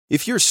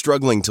If you're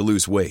struggling to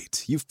lose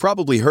weight, you've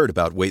probably heard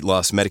about weight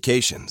loss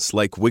medications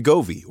like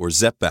Wegovy or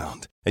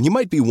Zepbound, and you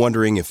might be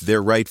wondering if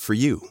they're right for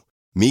you.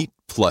 Meet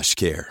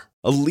PlushCare,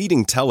 a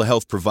leading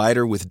telehealth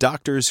provider with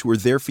doctors who are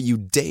there for you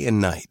day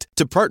and night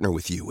to partner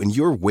with you in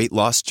your weight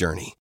loss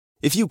journey.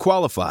 If you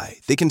qualify,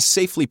 they can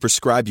safely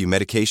prescribe you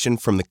medication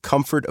from the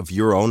comfort of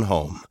your own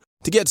home.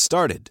 To get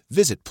started,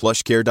 visit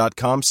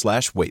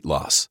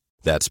plushcare.com/weight-loss.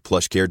 That's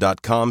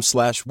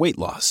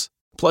plushcare.com/weight-loss.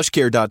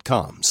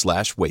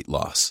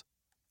 plushcare.com/weight-loss.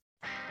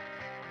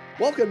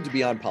 Welcome to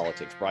Beyond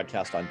Politics,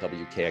 broadcast on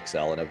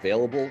WKXL and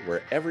available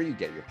wherever you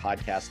get your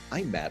podcasts.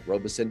 I'm Matt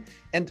Robeson,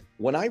 and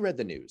when I read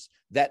the news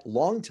that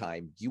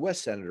longtime U.S.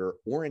 Senator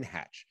Orrin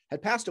Hatch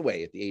had passed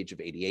away at the age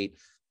of 88,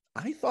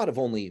 I thought of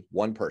only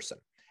one person,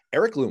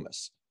 Eric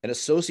Loomis, an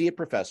associate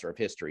professor of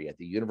history at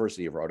the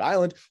University of Rhode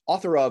Island,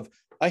 author of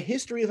A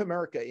History of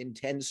America in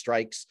 10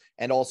 Strikes,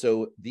 and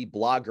also the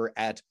blogger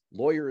at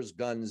Lawyers,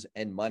 Guns,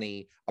 and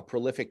Money, a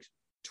prolific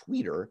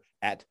tweeter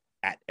at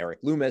Eric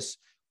Loomis.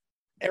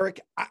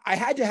 Eric, I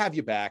had to have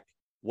you back.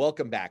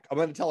 Welcome back. I'm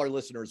going to tell our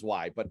listeners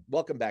why, but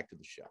welcome back to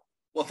the show.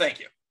 Well, thank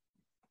you.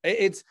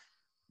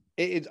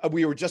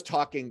 We were just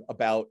talking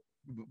about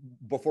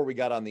before we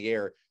got on the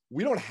air.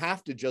 We don't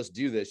have to just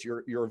do this.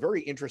 You're a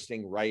very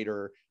interesting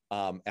writer,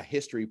 a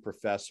history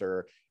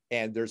professor,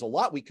 and there's a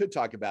lot we could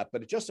talk about,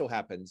 but it just so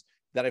happens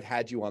that I've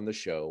had you on the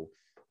show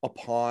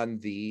upon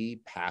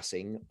the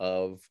passing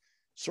of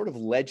sort of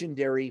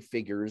legendary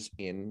figures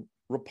in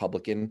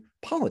Republican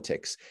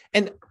politics.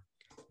 And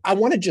I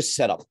want to just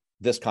set up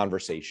this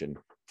conversation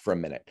for a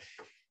minute.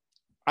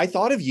 I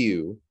thought of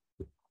you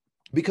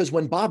because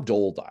when Bob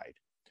Dole died,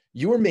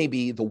 you were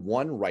maybe the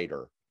one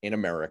writer in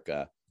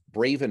America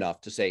brave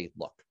enough to say,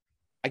 look,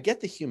 I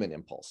get the human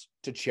impulse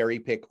to cherry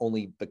pick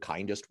only the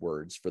kindest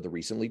words for the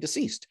recently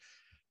deceased,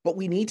 but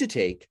we need to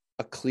take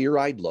a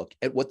clear-eyed look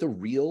at what the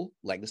real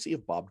legacy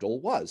of Bob Dole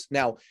was.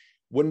 Now,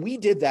 when we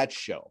did that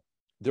show,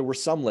 there were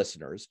some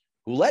listeners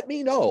who let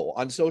me know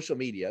on social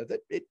media that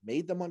it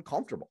made them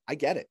uncomfortable. I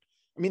get it.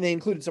 I mean, they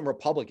included some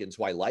Republicans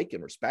who I like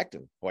and respect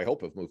and who I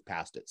hope have moved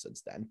past it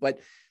since then. But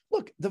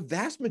look, the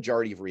vast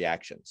majority of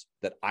reactions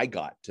that I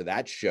got to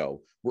that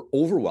show were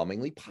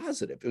overwhelmingly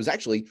positive. It was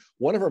actually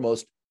one of our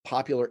most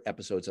popular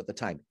episodes at the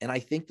time. And I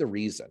think the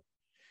reason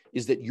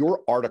is that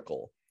your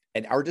article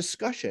and our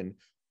discussion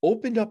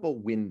opened up a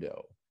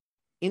window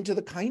into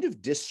the kind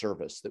of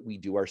disservice that we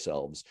do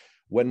ourselves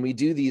when we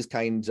do these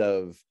kinds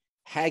of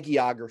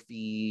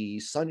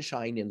hagiography,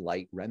 sunshine and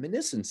light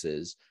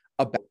reminiscences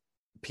about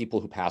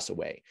people who pass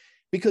away,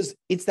 because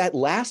it's that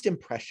last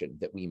impression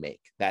that we make,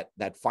 that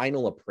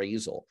final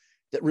appraisal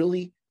that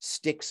really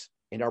sticks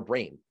in our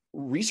brain.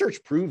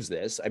 Research proves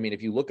this. I mean,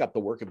 if you look up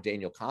the work of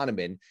Daniel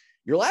Kahneman,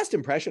 your last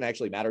impression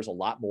actually matters a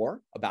lot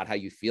more about how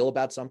you feel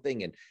about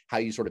something and how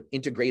you sort of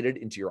integrate it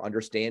into your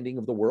understanding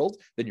of the world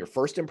than your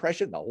first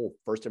impression. The whole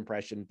first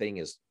impression thing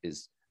is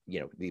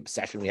the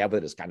obsession we have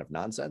with it is kind of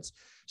nonsense.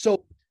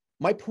 So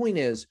my point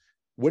is,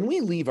 when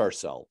we leave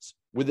ourselves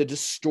with a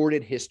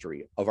distorted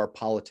history of our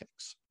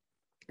politics,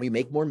 we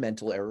make more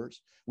mental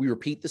errors, we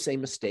repeat the same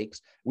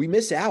mistakes, we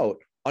miss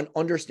out on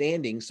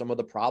understanding some of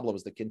the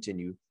problems that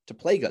continue to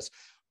plague us.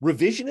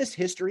 Revisionist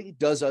history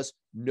does us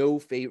no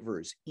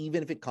favors,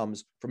 even if it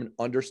comes from an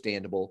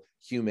understandable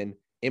human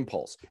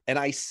impulse. And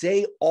I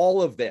say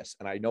all of this,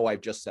 and I know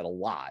I've just said a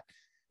lot,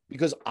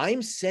 because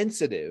I'm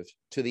sensitive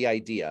to the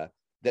idea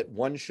that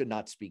one should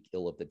not speak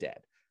ill of the dead.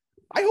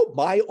 I hope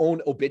my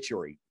own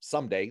obituary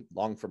someday,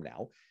 long from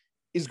now,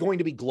 is going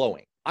to be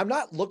glowing. I'm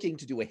not looking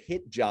to do a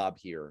hit job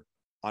here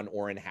on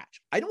Orrin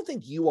Hatch. I don't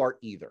think you are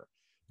either.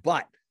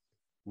 But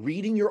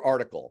reading your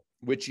article,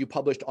 which you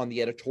published on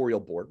the editorial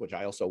board, which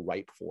I also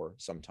write for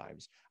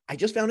sometimes, I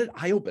just found it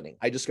eye-opening.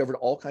 I discovered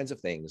all kinds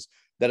of things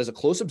that, as a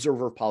close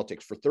observer of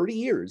politics for 30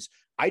 years,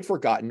 I'd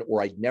forgotten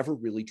or I'd never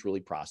really truly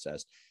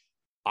processed.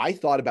 I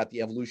thought about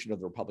the evolution of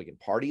the Republican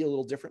Party a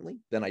little differently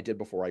than I did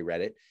before I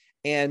read it.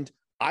 And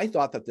I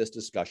thought that this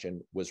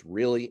discussion was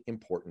really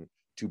important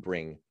to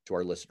bring to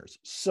our listeners.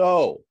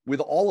 So with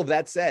all of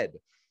that said,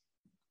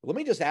 let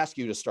me just ask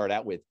you to start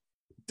out with,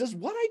 does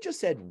what I just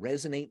said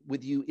resonate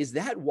with you? Is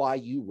that why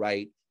you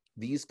write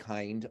these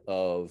kind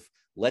of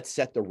let's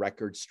set the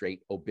record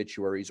straight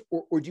obituaries,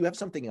 or do you have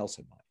something else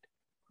in mind?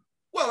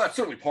 Well, that's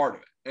certainly part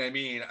of it. I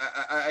mean,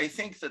 I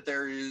think that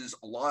there is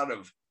a lot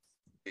of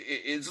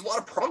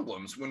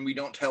problems when we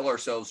don't tell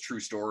ourselves true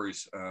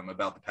stories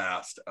about the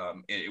past,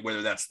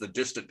 whether that's the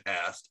distant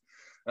past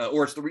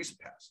or it's the recent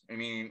past. I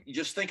mean, you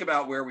just think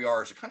about where we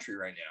are as a country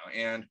right now.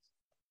 And,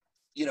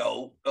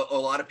 a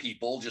lot of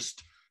people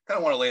just kind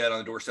of want to lay that on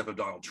the doorstep of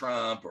Donald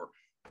Trump or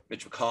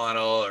Mitch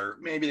McConnell, or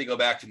maybe they go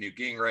back to Newt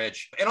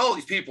Gingrich. And all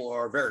these people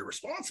are very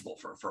responsible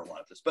for a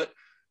lot of this. But,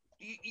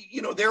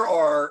 there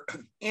are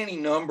any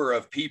number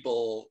of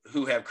people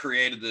who have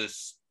created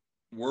this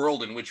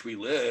world in which we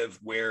live,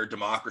 where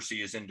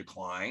democracy is in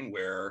decline,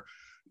 where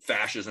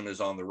fascism is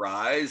on the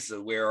rise,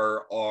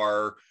 where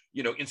our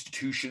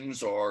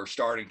institutions are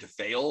starting to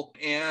fail.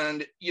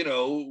 And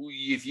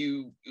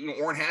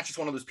Orrin Hatch is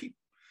one of those people.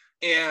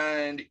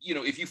 And, you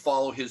know, if you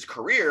follow his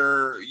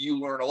career, you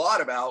learn a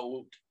lot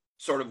about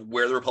sort of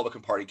where the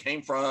Republican Party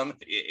came from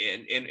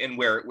and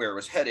where it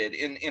was headed.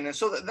 And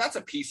so that's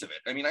a piece of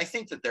it. I mean, I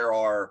think that there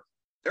are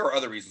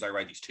other reasons I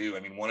write these too. I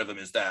mean, one of them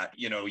is that,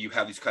 you know, you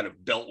have these kind of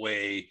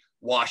Beltway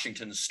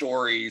Washington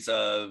stories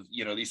of,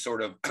 you know, these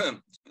sort of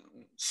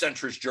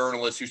centrist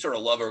journalists who sort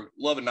of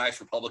love a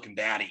nice Republican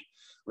daddy,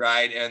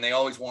 right? And they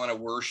always want to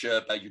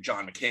worship your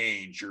John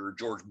McCain's, your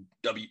George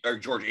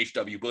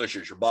H.W.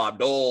 Bush's, your Bob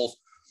Dole's.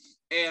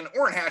 And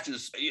Orrin Hatch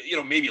is, you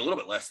know, maybe a little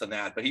bit less than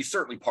that, but he's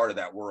certainly part of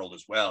that world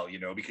as well, you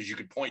know, because you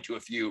could point to a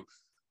few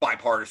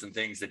bipartisan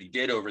things that he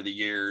did over the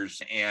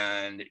years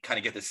and kind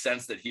of get the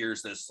sense that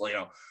here's this, you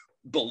know,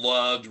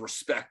 beloved,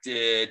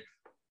 respected,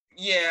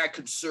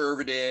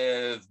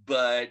 conservative,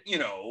 but, you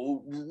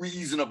know,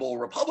 reasonable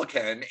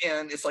Republican.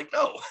 And it's like,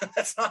 no,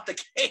 that's not the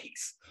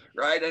case,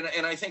 right?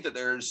 And I think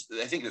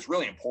it's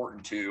really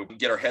important to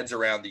get our heads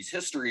around these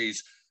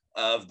histories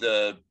of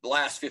the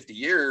last 50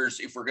 years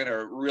if we're going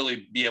to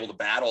really be able to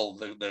battle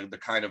the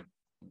kind of,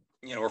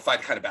 you know, or fight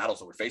the kind of battles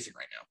that we're facing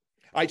right now.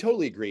 I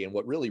totally agree. And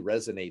what really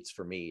resonates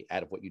for me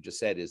out of what you just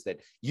said is that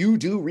you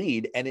do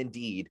read, and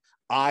indeed,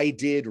 I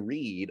did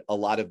read a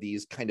lot of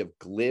these kind of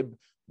glib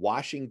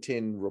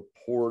Washington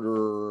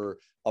Reporter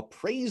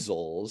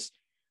appraisals,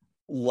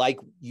 like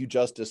you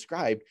just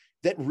described,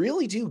 that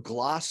really do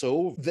gloss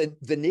over the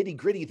nitty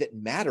gritty that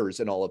matters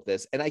in all of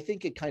this. And I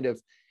think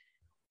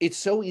it's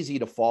so easy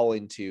to fall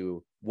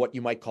into what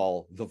you might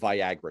call the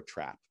Viagra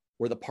trap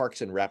or the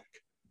Parks and Rec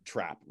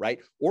trap, right?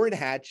 Orrin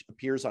Hatch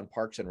appears on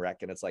Parks and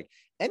Rec, and it's like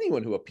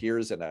anyone who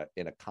appears in a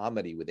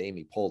comedy with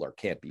Amy Poehler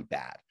can't be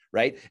bad,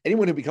 right?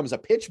 Anyone who becomes a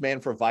pitch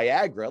man for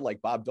Viagra,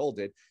 like Bob Dole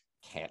did,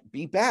 can't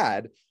be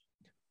bad.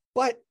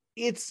 But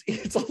it's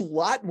a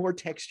lot more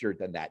textured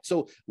than that.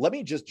 So let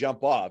me just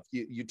jump off.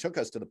 You took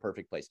us to the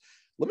perfect place.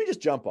 Let me just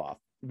jump off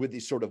with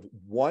this sort of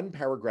one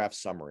paragraph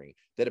summary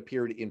that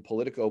appeared in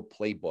Politico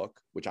Playbook,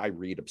 which I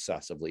read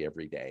obsessively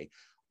every day,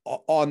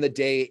 on the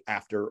day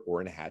after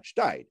Orrin Hatch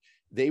died.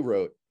 They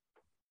wrote,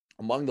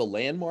 among the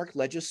landmark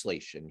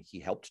legislation he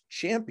helped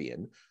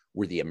champion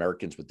were the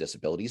Americans with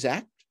Disabilities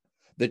Act,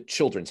 the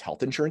Children's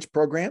Health Insurance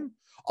Program,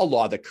 a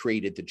law that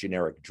created the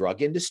generic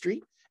drug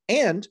industry,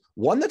 and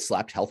one that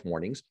slapped health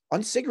warnings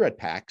on cigarette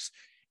packs.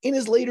 In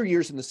his later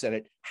years in the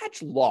Senate,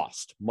 Hatch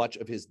lost much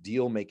of his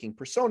deal-making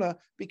persona,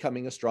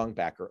 becoming a strong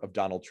backer of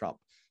Donald Trump.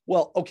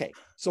 Well, okay,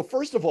 so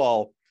first of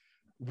all,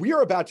 we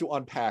are about to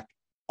unpack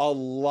a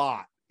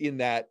lot in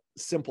that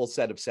simple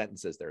set of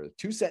sentences there.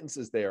 Two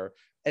sentences there,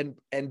 and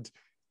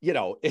you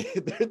know,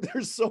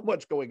 there's so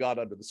much going on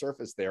under the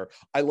surface there.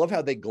 I love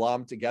how they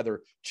glom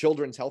together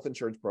Children's Health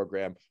Insurance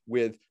Program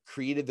with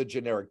created the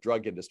generic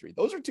drug industry.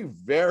 Those are two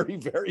very,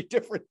 very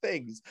different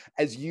things,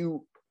 as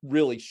you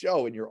really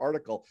show in your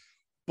article.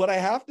 But I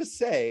have to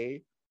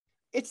say,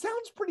 it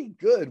sounds pretty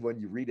good when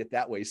you read it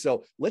that way.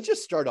 So let's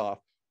just start off.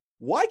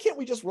 Why can't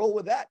we just roll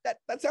with that?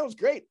 That sounds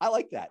great. I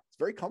like that. It's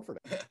very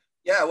comforting.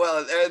 Yeah,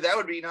 well, that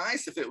would be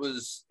nice if it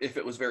was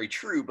very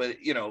true.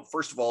 But, you know,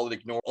 first of all,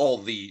 ignore all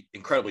the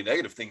incredibly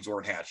negative things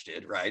Orrin Hatch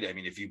did, right? I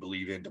mean, if you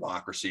believe in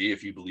democracy,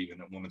 if you believe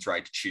in a woman's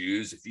right to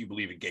choose, if you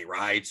believe in gay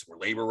rights or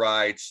labor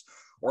rights,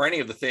 or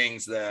any of the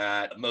things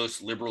that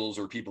most liberals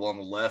or people on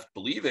the left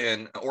believe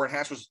in, Orrin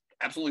Hatch was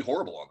absolutely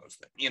horrible on those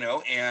things,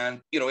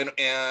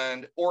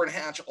 and Orrin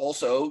Hatch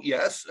also,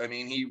 yes, I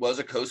mean, he was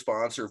a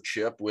co-sponsor of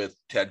CHIP with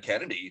Ted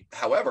Kennedy.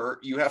 However,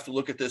 you have to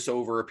look at this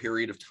over a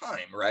period of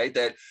time, right?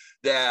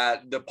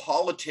 That the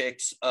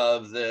politics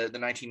of the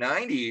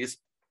 1990s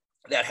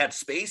that had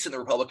space in the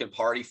Republican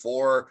Party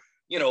for,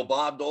 you know,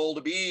 Bob Dole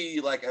to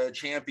be like a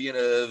champion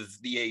of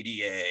the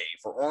ADA,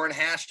 for Orrin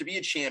Hatch to be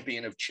a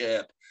champion of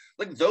CHIP,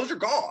 like those are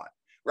gone.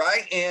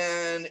 Right.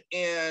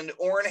 And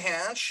Orrin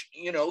Hatch,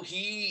 you know,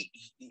 he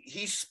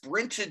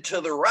sprinted to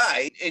the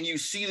right, and you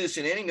see this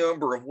in any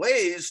number of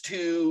ways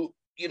to,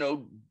 you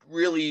know,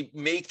 really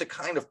make the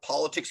kind of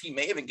politics he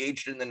may have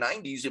engaged in the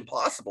 90s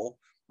impossible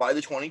by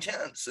the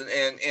 2010s.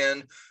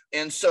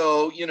 And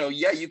so, you know,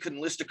 yeah, you can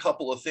list a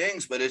couple of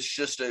things, but it's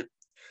just a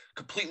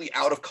completely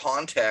out of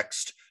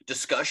context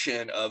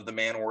discussion of the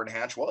man Orrin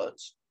Hatch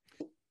was.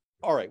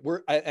 All right.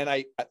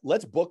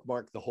 Let's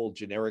bookmark the whole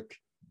generic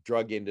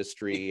drug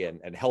industry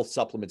and health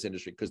supplements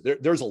industry, because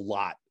there's a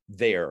lot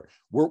there.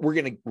 We're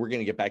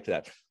gonna get back to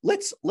that.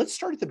 Let's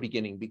start at the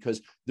beginning,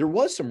 because there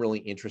was some really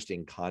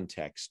interesting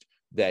context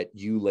that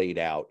you laid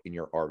out in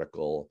your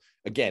article.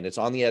 Again, it's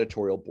on the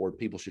editorial board.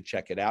 People should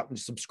check it out and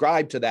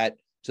subscribe to that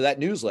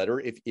newsletter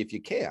if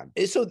you can.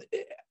 So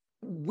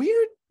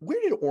where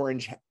did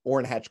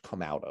Orrin Hatch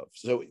come out of?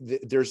 So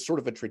there's sort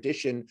of a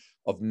tradition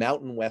of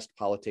Mountain West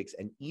politics,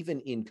 and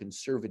even in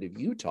conservative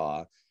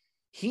Utah,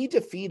 he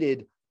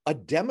defeated a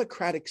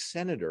Democratic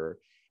senator,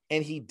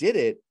 and he did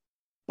it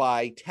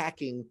by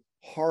tacking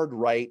hard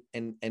right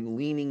and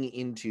leaning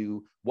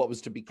into what was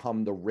to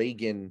become the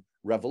Reagan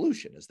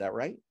Revolution. Is that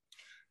right?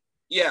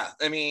 Yeah,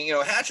 I mean, you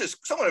know, Hatch is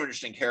somewhat of an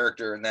interesting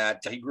character in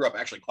that he grew up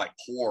actually quite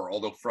poor,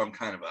 although from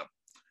kind of a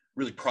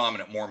really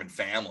prominent Mormon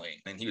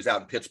family. And he was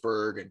out in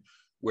Pittsburgh and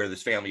where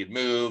this family had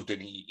moved,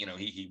 and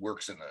he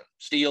works in the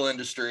steel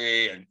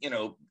industry, and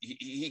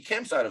he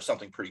comes out of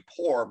something pretty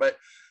poor, but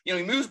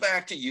he moves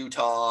back to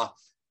Utah,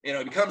 he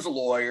becomes a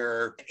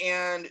lawyer.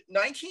 And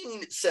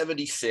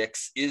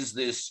 1976 is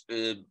this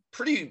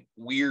pretty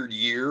weird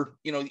year.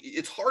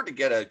 It's hard to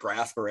get a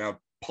grasp around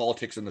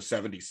politics in the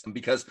 70s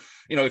because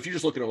if you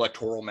just look at an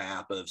electoral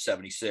map of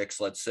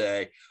 76, let's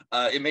say,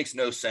 it makes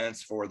no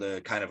sense for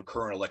the kind of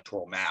current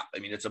electoral map. I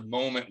mean, it's a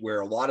moment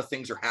where a lot of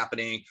things are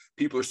happening.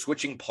 People are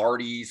switching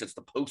parties. It's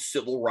the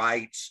post-civil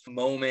rights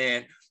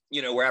moment,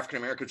 where African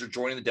Americans are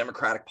joining the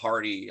Democratic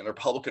Party, and the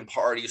Republican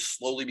Party is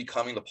slowly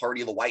becoming the party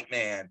of the white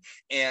man.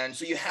 And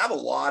so you have a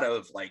lot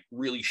of like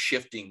really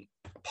shifting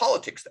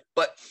politics there.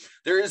 But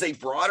there is a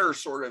broader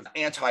sort of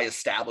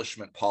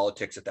anti-establishment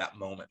politics at that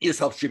moment. This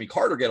helps Jimmy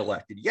Carter get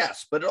elected,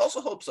 yes, but it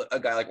also helps a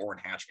guy like Orrin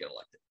Hatch get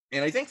elected.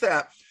 And I think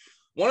that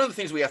one of the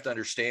things we have to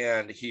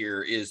understand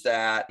here is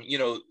that,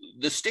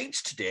 the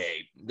states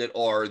today that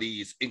are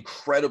these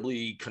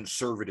incredibly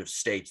conservative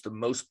states, the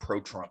most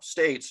pro-Trump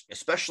states,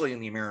 especially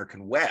in the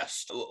American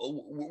West,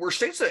 were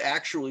states that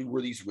actually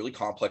were these really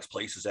complex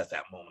places at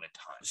that moment in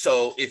time.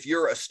 So if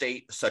you're a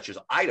state such as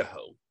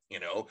Idaho,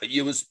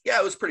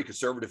 it was pretty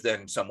conservative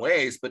then in some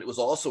ways, but it was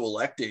also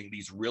electing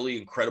these really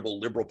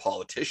incredible liberal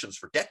politicians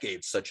for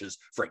decades, such as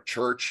Frank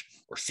Church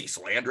or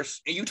Cecil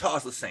Andrus. And Utah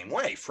is the same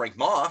way. Frank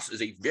Moss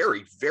is a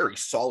very, very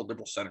solid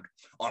liberal senator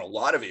on a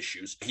lot of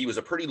issues. He was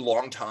a pretty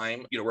long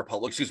time,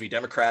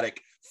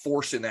 Democratic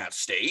force in that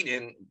state.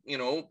 And,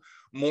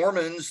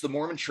 the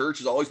Mormon church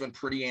has always been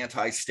pretty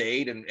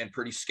anti-state and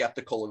pretty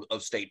skeptical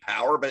of state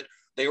power, but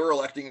they were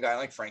electing a guy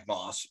like Frank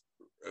Moss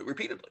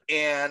repeatedly.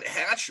 And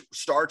Hatch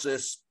starts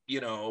this,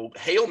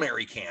 Hail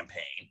Mary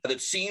campaign that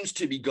seems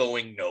to be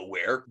going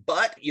nowhere,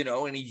 but,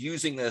 and he's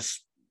using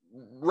this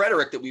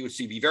rhetoric that we would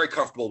see be very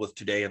comfortable with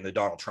today in the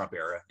Donald Trump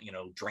era,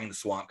 drain the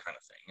swamp kind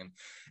of thing.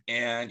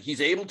 And he's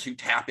able to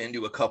tap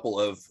into a couple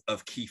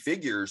of key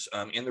figures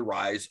in the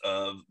rise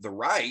of the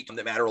right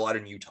that matter a lot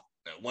in Utah.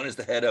 One is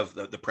the head of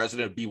the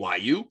president of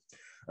BYU,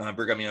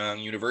 Brigham Young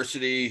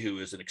University, who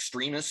is an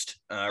extremist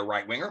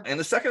right-winger. And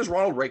the second is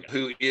Ronald Reagan,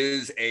 who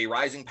is a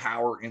rising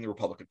power in the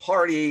Republican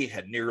Party,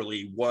 had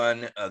nearly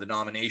won the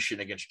nomination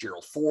against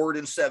Gerald Ford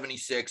in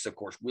 76, of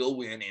course, will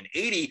win in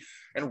 80.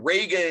 And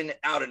Reagan,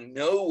 out of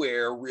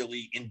nowhere,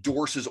 really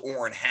endorses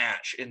Orrin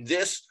Hatch. And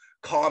this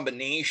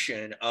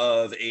combination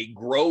of a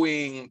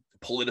growing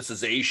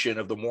politicization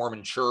of the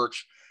Mormon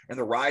church and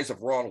the rise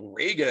of Ronald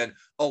Reagan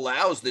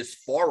allows this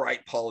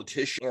far-right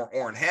politician,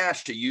 Orrin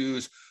Hatch, to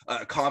use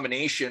a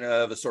combination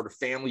of a sort of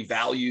family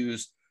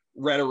values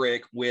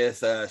rhetoric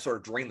with a sort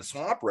of drain the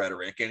swamp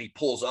rhetoric, and he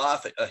pulls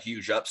off a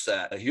huge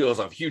upset. He pulls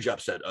off a huge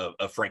upset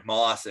of Frank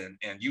Moss, and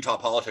Utah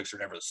politics are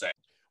never the same.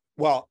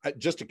 Well,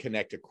 just to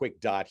connect a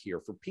quick dot here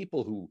for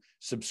people who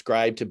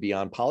subscribe to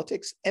Beyond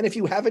Politics, and if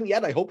you haven't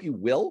yet, I hope you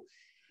will.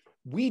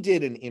 We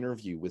did an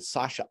interview with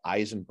Sasha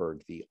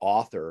Eisenberg, the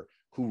author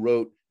who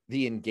wrote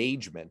The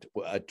Engagement,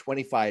 a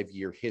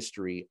 25-year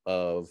history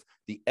of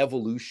the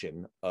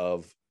evolution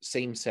of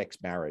same-sex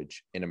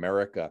marriage in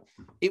America.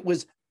 It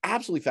was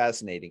absolutely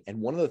fascinating.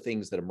 And one of the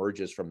things that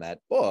emerges from that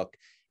book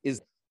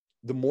is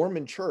the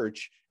Mormon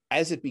church,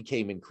 as it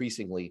became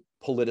increasingly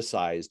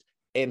politicized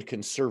and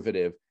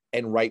conservative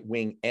and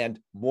right-wing,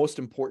 and most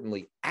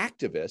importantly,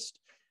 activist,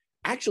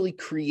 actually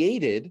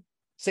created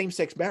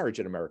same-sex marriage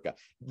in America.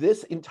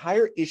 This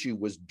entire issue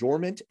was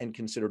dormant and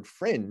considered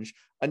fringe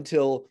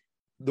until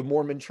the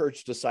Mormon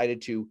church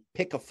decided to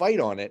pick a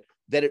fight on it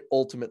that it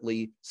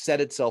ultimately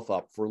set itself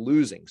up for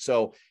losing.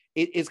 So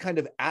it is kind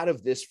of out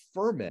of this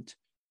ferment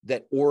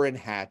that Orrin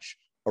Hatch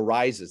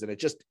arises. And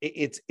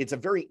it's a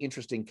very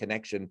interesting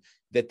connection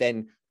that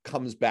then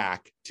comes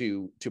back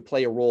to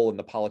play a role in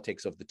the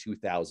politics of the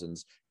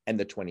 2000s and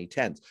the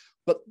 2010s.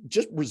 But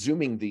just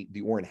resuming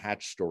the Orrin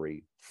Hatch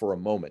story for a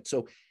moment.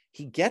 So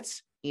he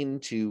gets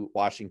into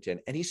Washington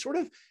and he sort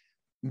of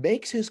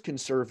makes his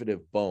conservative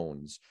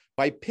bones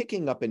by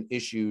picking up an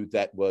issue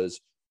that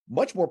was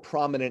much more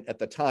prominent at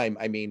the time.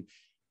 I mean,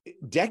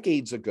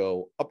 decades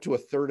ago, up to a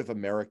third of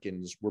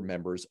Americans were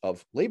members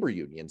of labor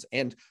unions,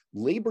 and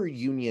labor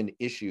union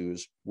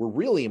issues were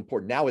really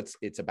important. Now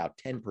it's about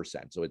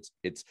 10%. So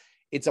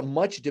it's a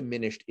much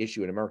diminished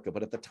issue in America.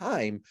 But at the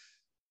time,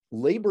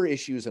 labor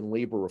issues and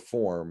labor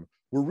reform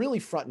were really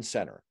front and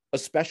center,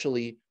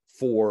 especially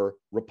for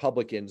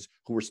Republicans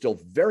who were still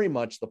very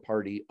much the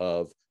party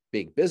of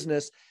big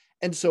business.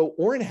 And so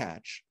Orrin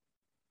Hatch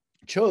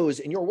chose,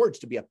 in your words,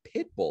 to be a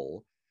pit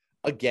bull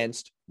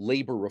against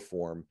labor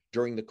reform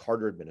during the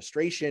Carter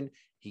administration.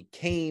 He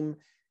came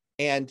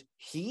and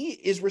he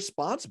is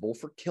responsible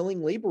for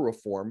killing labor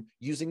reform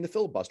using the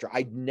filibuster.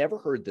 I'd never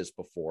heard this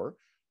before.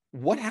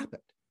 What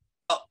happened?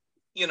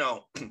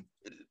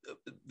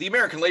 The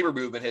American labor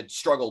movement had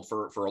struggled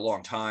for a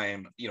long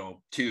time,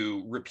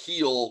 to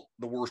repeal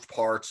the worst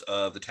parts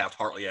of the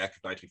Taft-Hartley Act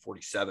of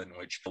 1947,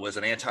 which was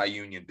an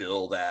anti-union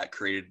bill that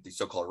created the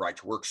so-called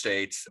right-to-work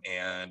states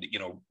and,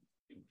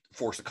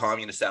 force the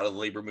communists out of the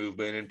labor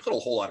movement and put a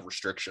whole lot of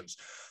restrictions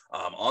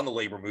on the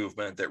labor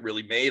movement that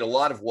really made a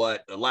lot of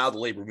what allowed the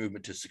labor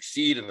movement to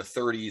succeed in the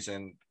 30s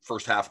and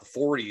first half of the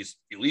 40s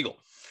illegal.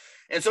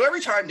 And so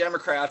every time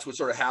Democrats would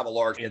sort of have a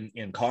large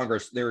in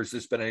Congress,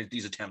 there's been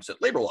these attempts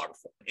at labor law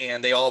reform,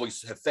 and they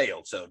always have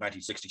failed. So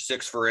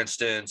 1966, for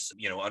instance,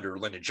 under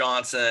Lyndon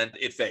Johnson,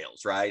 it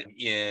fails, right?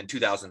 In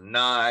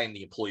 2009,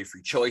 the Employee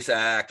Free Choice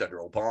Act under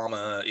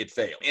Obama, it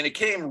failed. And it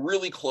came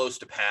really close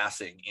to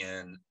passing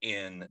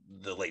in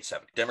the late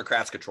 70s.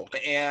 Democrats controlled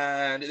it.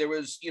 And there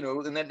was,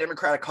 and that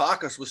Democratic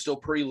caucus was still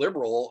pretty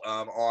liberal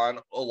on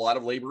a lot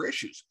of labor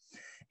issues.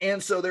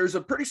 And so there's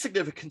a pretty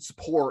significant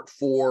support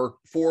for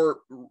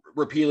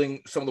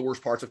repealing some of the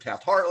worst parts of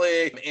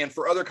Taft-Hartley and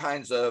for other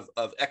kinds of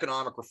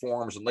economic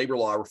reforms and labor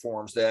law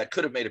reforms that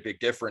could have made a big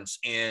difference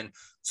in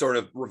sort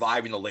of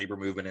reviving the labor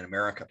movement in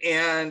America.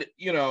 And,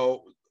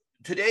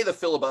 today the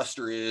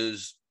filibuster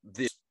is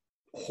this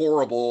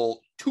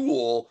horrible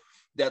tool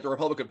that the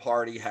Republican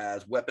Party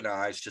has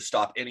weaponized to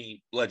stop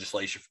any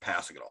legislation from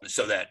passing at all.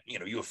 So that,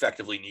 you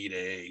effectively need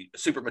a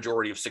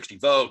supermajority of 60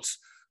 votes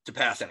to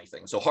pass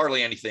anything. So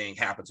hardly anything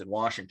happens in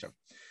Washington.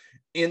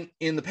 In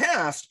the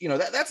past,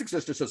 that's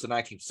existed since the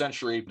 19th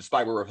century,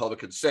 despite what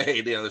Republicans say,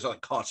 there's nothing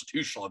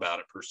constitutional about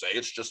it per se.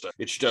 It's just a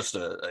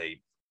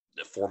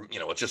form,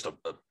 it's just a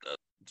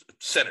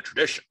Senate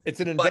tradition.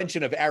 It's an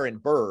invention of Aaron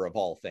Burr of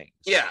all things.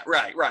 Yeah,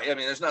 right. I mean,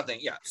 there's nothing.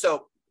 Yeah.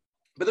 So,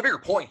 but the bigger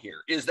point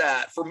here is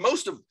that for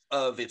most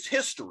of its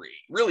history,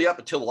 really up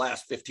until the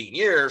last 15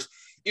 years,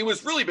 it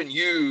was really been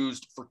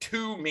used for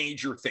two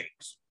major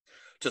things: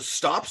 to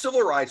stop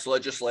civil rights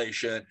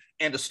legislation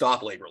and to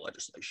stop labor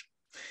legislation.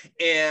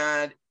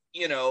 And,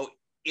 in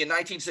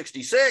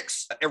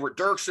 1966, Everett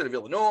Dirksen of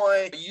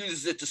Illinois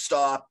uses it to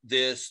stop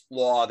this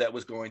law that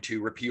was going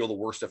to repeal the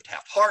worst of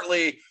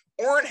Taft-Hartley.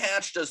 Orrin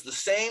Hatch does the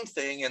same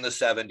thing in the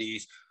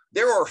 70s.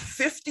 There are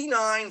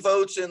 59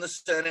 votes in the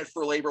Senate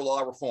for labor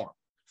law reform.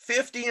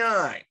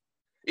 59.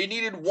 It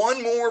needed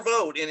one more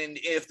vote, and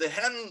if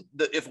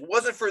it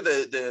wasn't for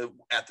the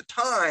at the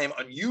time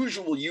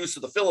unusual use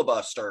of the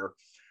filibuster,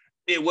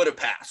 it would have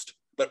passed.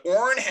 But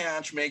Orrin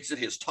Hatch makes it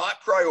his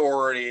top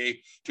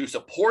priority to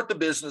support the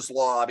business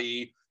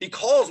lobby.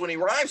 When he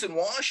arrives in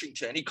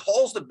Washington, he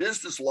calls the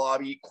business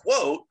lobby,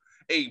 quote,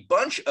 a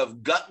bunch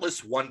of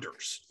gutless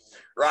wonders,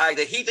 right?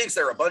 That he thinks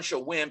they're a bunch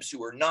of wimps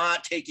who are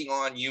not taking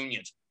on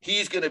unions.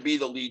 He's going to be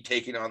the lead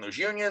taking on those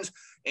unions.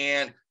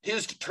 And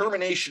his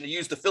determination to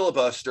use the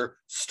filibuster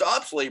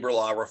stops labor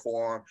law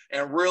reform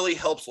and really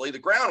helps lay the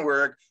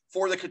groundwork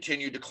for the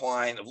continued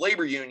decline of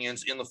labor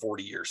unions in the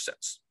 40 years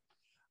since.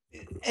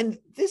 And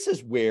this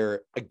is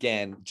where,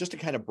 again, just to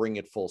kind of bring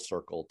it full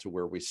circle to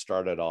where we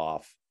started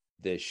off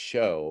this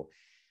show,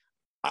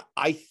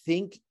 I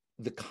think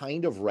the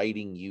kind of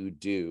writing you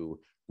do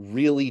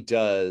really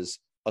does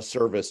a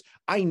service.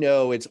 I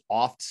know it's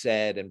oft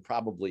said and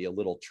probably a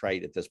little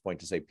trite at this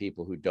point to say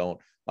people who don't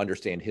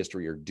understand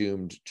history are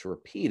doomed to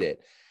repeat it,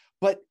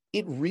 but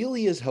it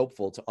really is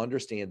helpful to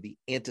understand the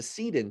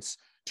antecedents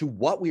to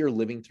what we are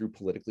living through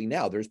politically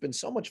now. There's been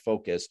so much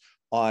focus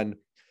on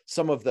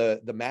some of the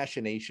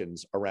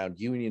machinations around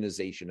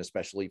unionization,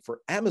 especially for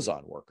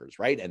Amazon workers,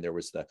 right? And there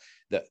was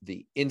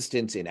the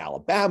instance in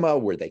Alabama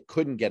where they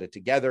couldn't get it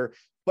together.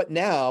 But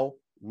now,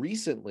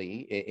 recently,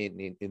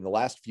 in the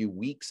last few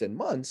weeks and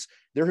months,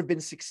 there have been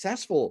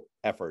successful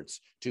efforts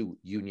to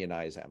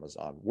unionize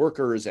Amazon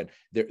workers, and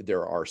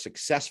there are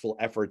successful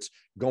efforts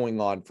going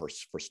on for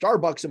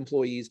Starbucks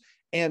employees.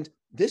 And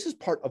this is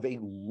part of a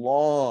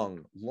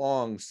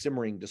long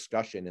simmering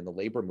discussion in the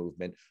labor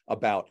movement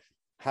about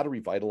how to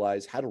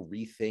revitalize, how to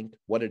rethink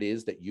what it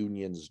is that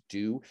unions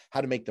do,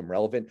 how to make them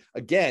relevant.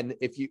 Again,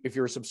 if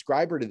you're a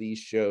subscriber to these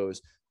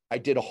shows, I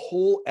did a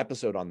whole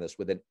episode on this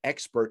with an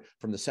expert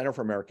from the Center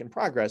for American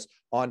Progress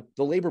on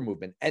the labor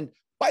movement. And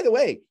by the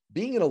way,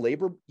 being in a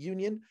labor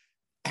union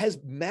has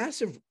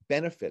massive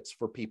benefits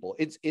for people.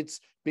 It's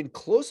been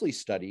closely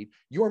studied.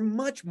 You're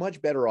much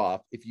better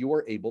off if you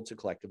are able to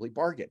collectively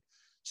bargain.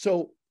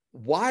 So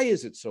why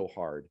is it so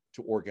hard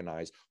to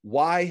organize?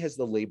 Why has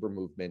the labor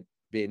movement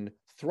been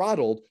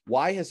throttled?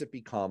 Why has it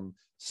become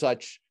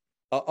such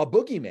a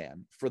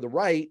boogeyman for the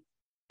right,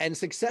 and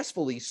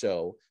successfully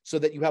so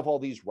that you have all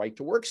these right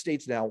to work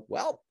states now?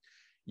 Well,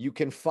 you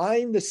can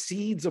find the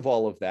seeds of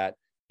all of that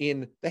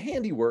in the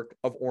handiwork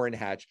of Orrin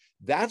Hatch.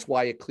 That's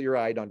why a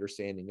clear-eyed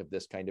understanding of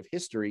this kind of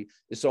history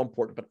is so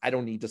important, but I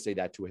don't need to say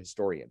that to a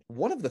historian.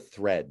 One of the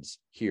threads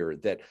here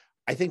that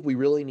I think we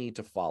really need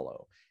to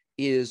follow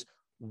is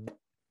what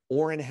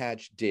Orrin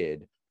Hatch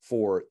did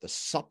for the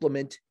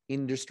supplement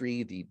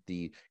industry,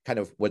 the kind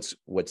of what's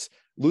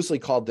loosely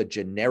called the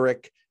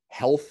generic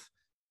health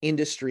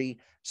industry.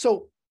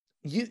 So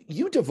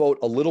you devote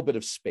a little bit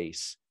of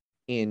space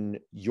in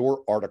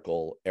your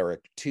article,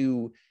 Eric,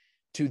 to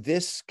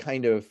this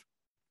kind of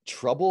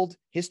troubled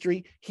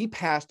history. He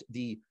passed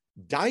the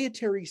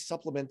Dietary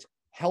Supplement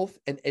Health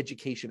and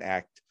Education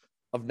Act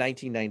of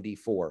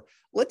 1994.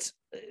 Let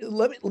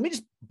me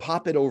just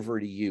pop it over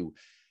to you.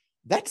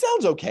 That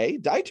sounds okay.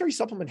 Dietary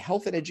Supplement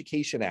Health and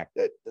Education Act.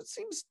 That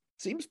seems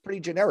pretty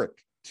generic.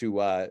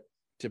 to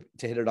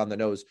hit it on the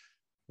nose.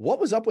 What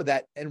was up with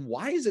that, and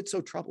why is it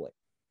so troubling?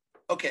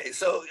 Okay,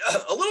 so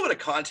a little bit of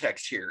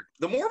context here.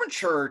 The Mormon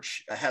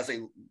Church has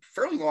a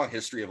fairly long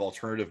history of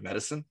alternative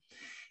medicine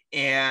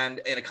and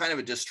a kind of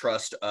a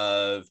distrust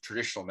of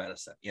traditional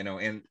medicine,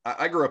 and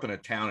I grew up in a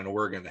town in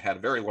Oregon that had a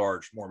very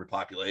large Mormon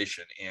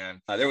population. And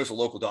there was a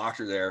local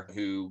doctor there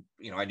who,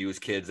 I knew his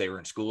kids, they were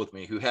in school with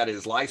me, who had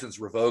his license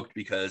revoked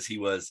because he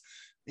was,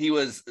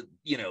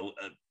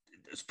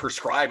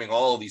 prescribing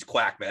all of these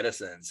quack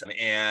medicines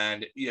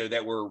and,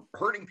 that were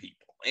hurting people.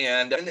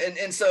 And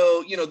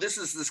so, this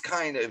is this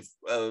kind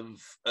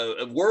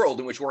of world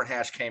in which Orrin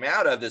Hatch came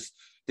out of,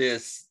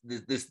 this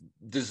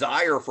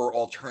desire for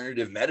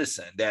alternative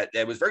medicine that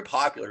was very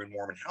popular in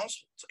Mormon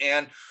households.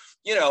 And,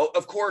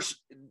 of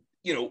course,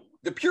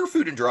 the Pure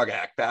Food and Drug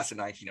Act passed in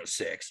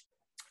 1906,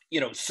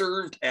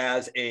 served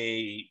as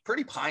a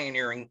pretty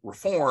pioneering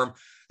reform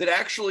that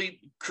actually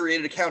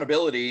created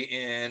accountability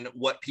in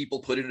what people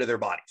put into their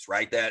bodies,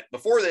 right? That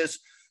before this,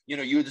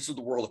 this is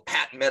the world of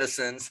patent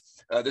medicines.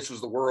 This was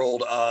the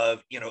world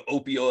of,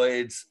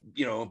 opioids,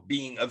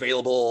 being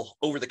available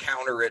over the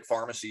counter at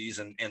pharmacies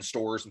and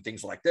stores and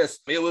things like this.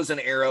 It was an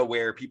era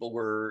where people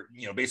were,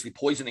 basically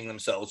poisoning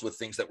themselves with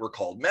things that were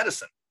called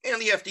medicine. And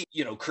the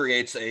FDA,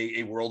 creates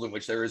a world in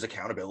which there is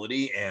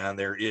accountability and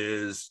there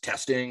is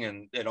testing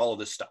and all of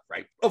this stuff,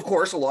 right? Of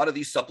course, a lot of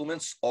these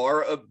supplements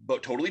are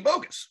totally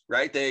bogus,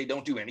 right? They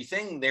don't do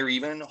anything. They're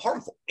even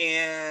harmful.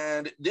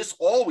 And this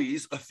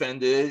always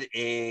offended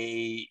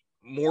a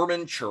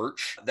Mormon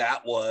church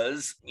that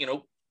was,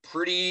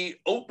 pretty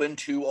open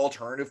to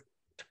alternative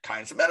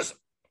kinds of medicine.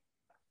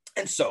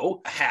 And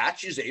so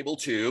Hatch is able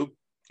to,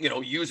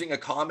 using a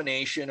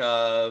combination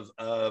of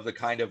the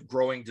kind of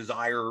growing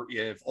desire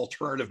of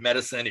alternative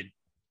medicine in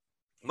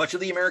much of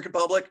the American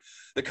public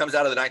that comes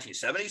out of the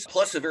 1970s,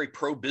 plus a very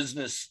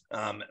pro-business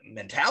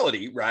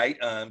mentality, right?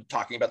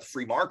 Talking about the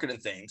free market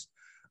and things,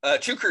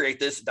 to create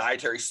this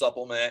Dietary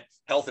Supplement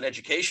Health and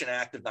Education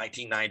Act of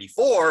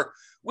 1994,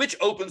 which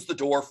opens the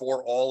door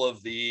for all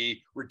of the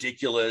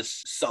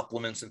ridiculous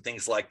supplements and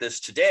things like this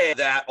today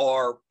that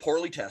are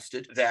poorly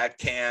tested, that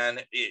can,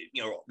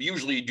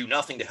 usually do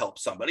nothing to help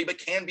somebody, but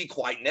can be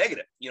quite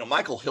negative.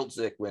 Michael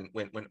Hiltzik, when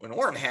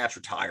Orrin Hatch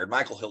retired,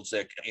 Michael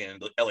Hiltzik in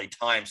the LA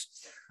Times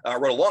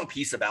wrote a long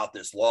piece about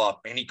this law,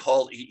 and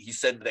he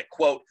said that,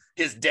 quote,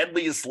 his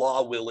deadliest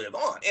law will live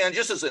on. And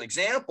just as an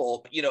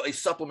example, a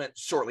supplement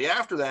shortly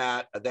after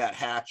that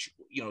Hatch,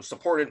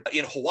 supported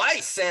in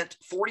Hawaii, sent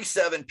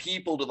 47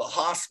 people to the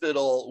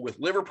hospital with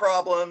liver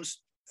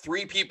problems.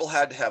 3 people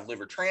had to have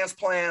liver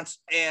transplants,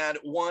 and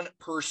 1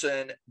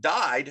 person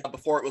died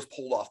before it was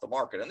pulled off the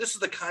market. And this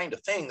is the kind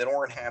of thing that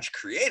Orrin Hatch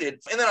created.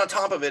 And then on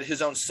top of it,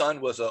 his own son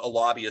was a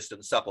lobbyist in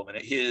the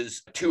supplement.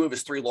 2 of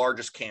his 3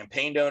 largest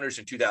campaign donors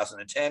in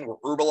 2010 were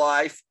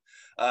Herbalife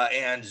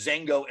and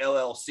Zengo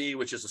LLC,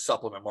 which is a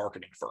supplement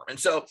marketing firm. And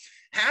so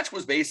Hatch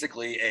was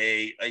basically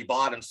a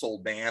bought and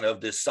sold man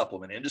of this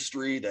supplement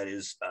industry that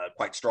is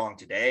quite strong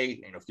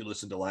today. If you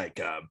listen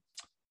to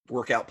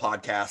workout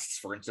podcasts,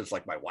 for instance,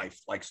 like my wife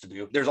likes to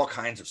do, there's all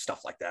kinds of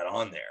stuff like that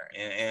on there.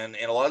 And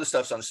a lot of the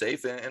stuff's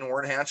unsafe. And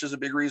Orrin Hatch is a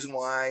big reason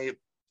why,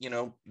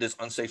 this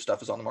unsafe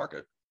stuff is on the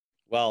market.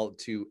 Well,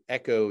 to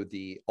echo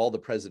all the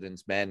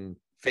president's men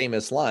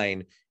famous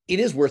line, it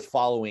is worth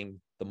following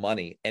the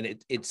money.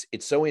 And it's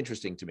so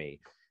interesting to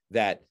me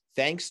that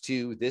thanks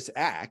to this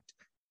act,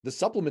 the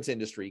supplements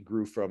industry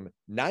grew from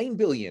 $9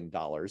 billion in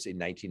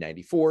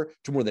 1994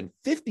 to more than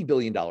 $50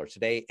 billion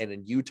today. And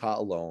in Utah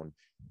alone,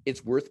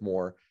 it's worth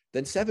more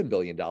than $7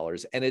 billion.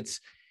 And it's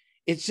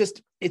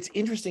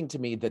interesting to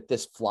me that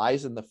this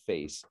flies in the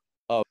face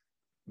of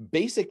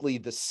basically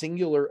the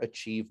singular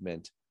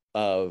achievement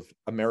of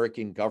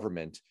American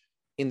government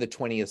in the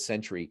 20th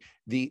century.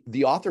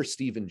 The author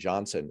Stephen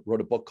Johnson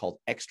wrote a book called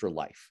Extra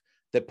Life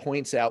that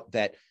points out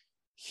that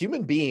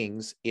human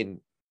beings in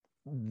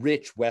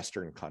rich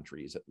Western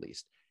countries, at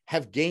least,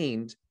 have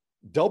gained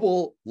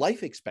double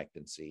life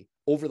expectancy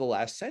over the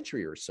last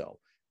century or so.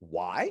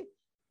 Why?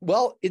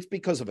 Well, it's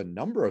because of a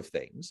number of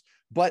things,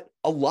 but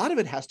a lot of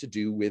it has to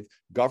do with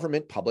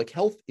government public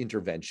health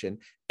intervention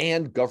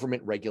and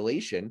government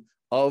regulation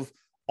of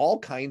all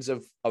kinds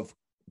of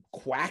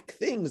quack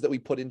things that we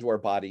put into our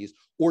bodies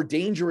or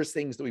dangerous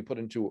things that we put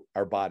into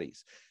our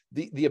bodies.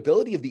 The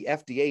ability of the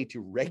FDA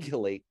to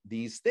regulate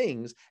these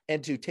things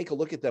and to take a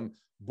look at them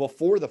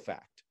before the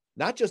fact,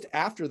 not just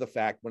after the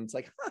fact when it's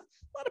like, a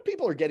lot of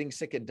people are getting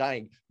sick and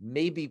dying.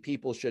 Maybe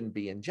people shouldn't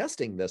be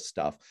ingesting this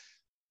stuff.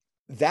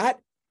 That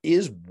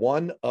is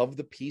one of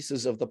the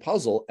pieces of the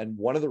puzzle. And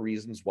one of the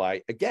reasons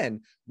why, again,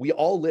 we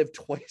all live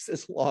twice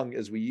as long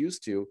as we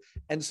used to.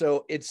 And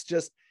so it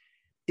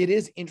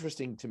is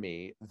interesting to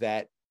me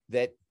that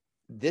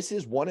this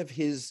is one of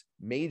his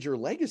major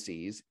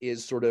legacies,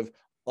 is sort of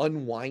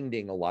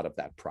unwinding a lot of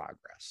that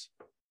progress.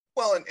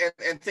 Well,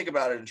 and think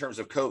about it in terms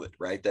of COVID,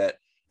 right?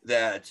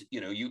 That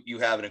you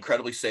have an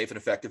incredibly safe and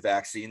effective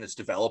vaccine that's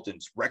developed in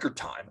record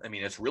time. I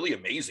mean, it's really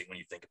amazing when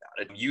you think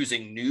about it.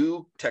 Using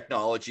new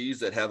technologies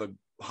that have a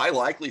high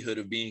likelihood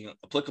of being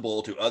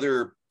applicable to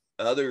other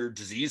other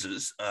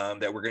diseases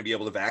that we're going to be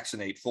able to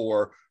vaccinate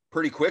for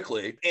pretty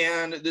quickly.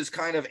 And this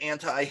kind of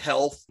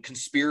anti-health,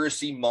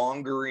 conspiracy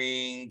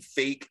mongering,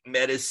 fake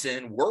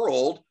medicine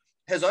world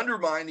has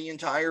undermined the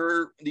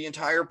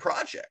entire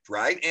project,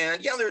 right?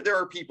 And yeah, there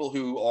are people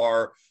who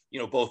are,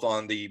 both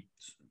on the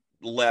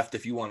left,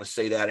 if you want to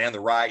say that, and the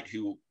right,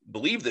 who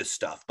believe this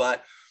stuff.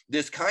 But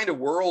this kind of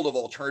world of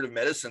alternative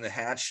medicine that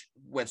Hatch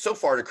went so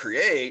far to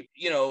create,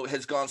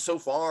 has gone so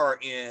far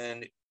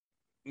in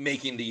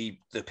making the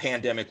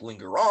pandemic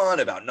linger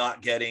on, about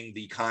not getting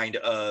the kind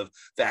of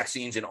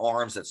vaccines in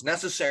arms that's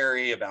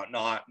necessary, about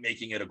not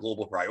making it a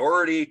global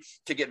priority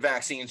to get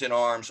vaccines in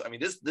arms. I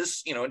mean, this,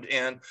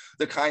 and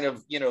the kind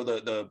of,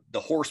 the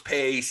horse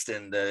paste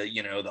and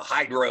the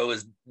hydro,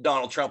 as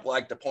Donald Trump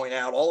liked to point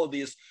out, all of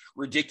these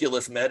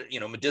ridiculous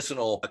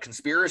medicinal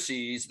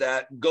conspiracies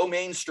that go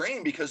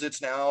mainstream because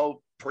it's now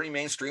pretty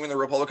mainstream in the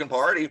Republican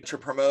Party to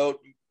promote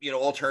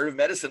alternative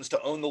medicines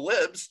to own the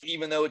libs,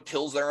 even though it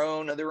kills their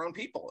own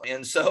people.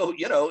 And so,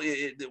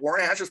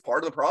 Orrin Hatch is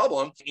part of the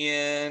problem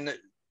in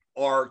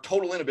our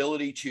total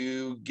inability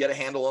to get a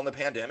handle on the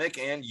pandemic.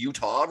 And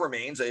Utah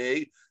remains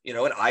and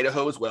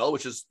Idaho as well,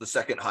 which is the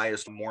second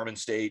highest Mormon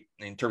state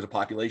in terms of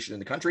population in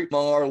the country,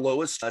 among our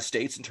lowest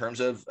states in terms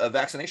of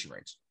vaccination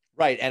rates.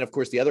 Right. And of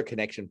course, the other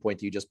connection point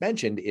that you just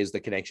mentioned is the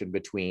connection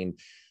between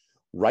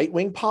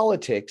right-wing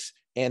politics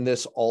and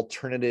this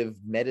alternative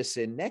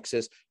medicine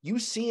nexus. You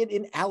see it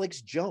in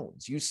Alex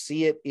Jones. You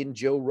see it in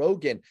Joe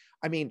Rogan.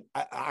 I mean,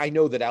 I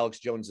know that Alex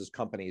Jones's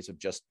companies have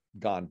just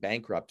gone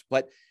bankrupt,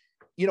 but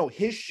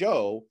his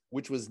show,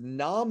 which was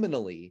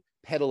nominally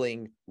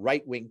peddling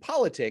right-wing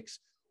politics,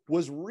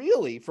 was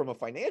really, from a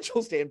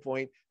financial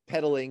standpoint,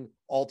 peddling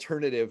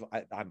alternative,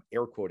 I'm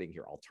air quoting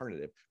here,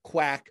 alternative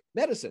quack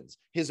medicines,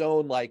 his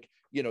own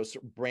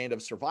brand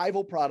of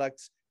survival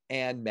products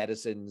and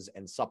medicines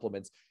and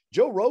supplements.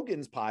 Joe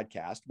Rogan's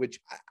podcast, which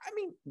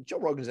Joe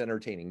Rogan's an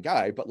entertaining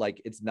guy, but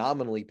it's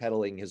nominally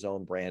peddling his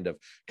own brand of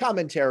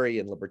commentary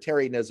and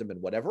libertarianism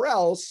and whatever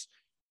else,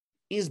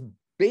 is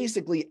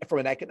basically, from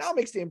an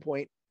economic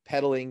standpoint,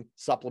 peddling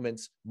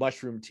supplements,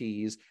 mushroom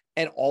teas,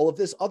 and all of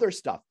this other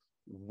stuff.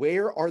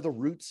 Where are the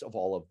roots of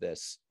all of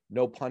this?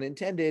 No pun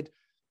intended.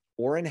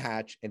 Orrin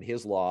Hatch and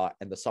his law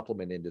and the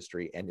supplement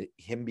industry, and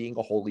him being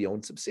a wholly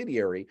owned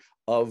subsidiary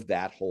of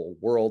that whole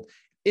world.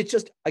 It's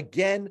just,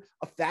 again,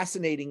 a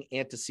fascinating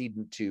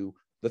antecedent to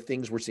the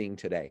things we're seeing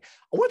today.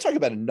 I want to talk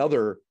about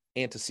another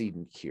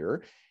antecedent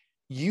here.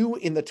 You,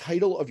 in the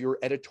title of your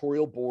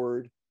editorial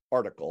board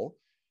article,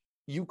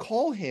 you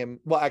call him,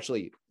 well,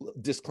 actually,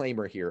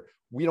 disclaimer here,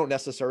 we don't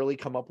necessarily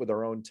come up with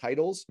our own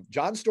titles.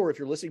 John Storr, if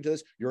you're listening to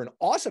this, you're an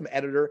awesome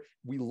editor.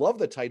 We love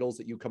the titles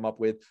that you come up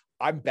with.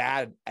 I'm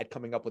bad at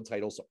coming up with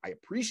titles, so I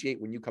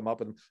appreciate when you come up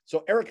with them.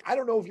 So Eric, I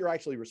don't know if you're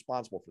actually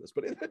responsible for this,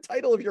 but in the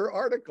title of your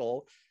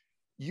article,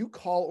 you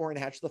call Orrin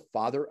Hatch the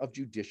father of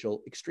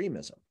judicial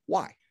extremism.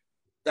 Why?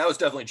 That was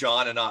definitely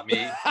John and not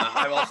me.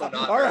 I'm also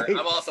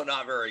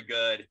not very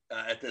good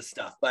at this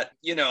stuff. But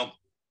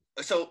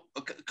so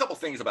a couple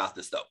things about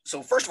this though.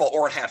 So first of all,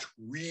 Orrin Hatch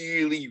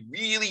really,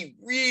 really,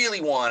 really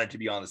wanted to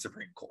be on the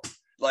Supreme Court.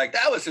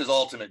 That was his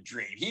ultimate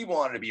dream. He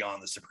wanted to be on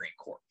the Supreme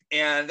Court,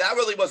 and that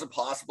really wasn't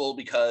possible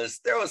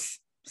because there was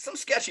some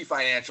sketchy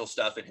financial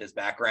stuff in his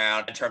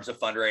background in terms of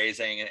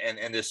fundraising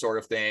and this sort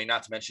of thing,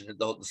 not to mention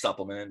the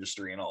supplement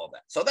industry and all of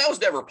that. So that was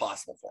never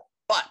possible for him.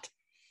 But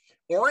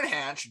Orrin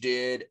Hatch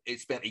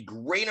spent a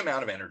great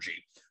amount of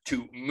energy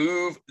to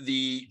move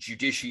the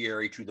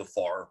judiciary to the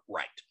far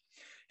right.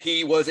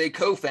 He was a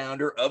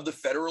co-founder of the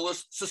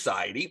Federalist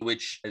Society,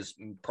 which, as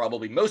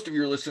probably most of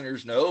your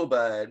listeners know,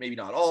 but maybe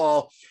not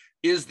all,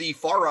 is the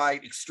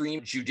far-right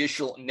extreme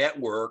judicial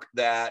network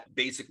that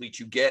basically,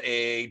 to get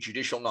a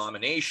judicial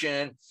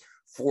nomination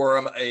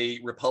from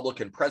a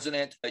Republican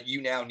president, you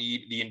now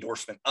need the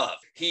endorsement of.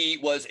 He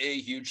was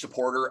a huge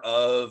supporter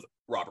of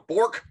Robert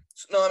Bork's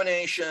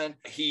nomination.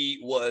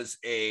 He was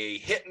a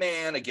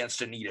hitman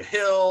against Anita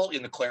Hill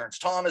in the Clarence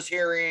Thomas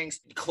hearings,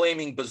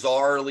 claiming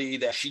bizarrely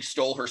that she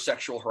stole her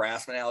sexual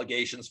harassment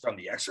allegations from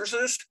The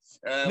Exorcist.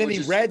 And then he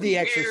read The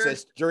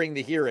Exorcist during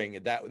the hearing.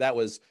 That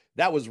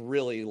was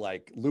really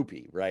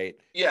loopy, right?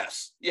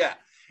 Yes. Yeah.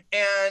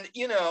 And,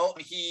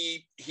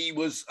 he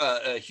was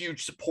a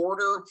huge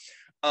supporter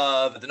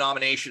of the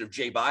nomination of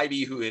Jay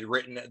Bybee, who had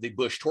written the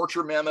Bush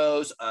torture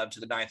memos to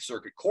the Ninth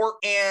Circuit Court.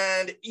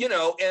 And,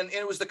 and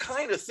it was the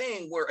kind of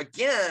thing where,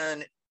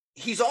 again,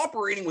 he's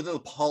operating within the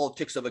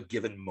politics of a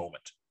given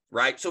moment,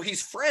 right? So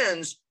he's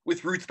friends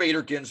with Ruth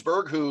Bader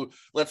Ginsburg, who,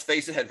 let's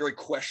face it, had very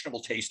questionable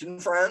taste in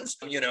friends,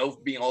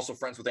 being also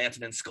friends with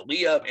Antonin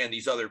Scalia and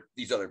these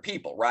other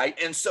people, right?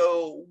 And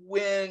so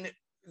when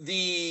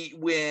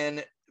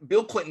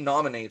Bill Clinton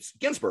nominates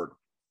Ginsburg,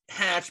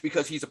 Hatch,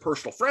 because he's a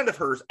personal friend of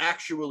hers,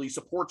 actually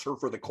supports her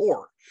for the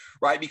court,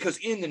 right? Because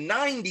in the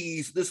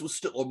 90s, this was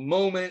still a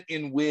moment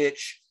in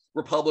which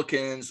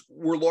Republicans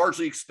were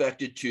largely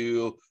expected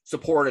to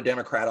support a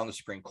Democrat on the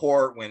Supreme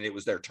Court when it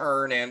was their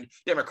turn, and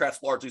Democrats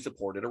largely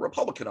supported a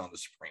Republican on the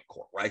Supreme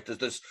Court, right?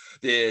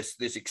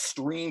 This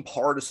extreme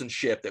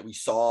partisanship that we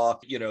saw,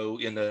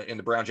 in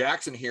the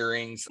Brown-Jackson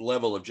hearings,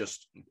 level of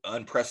just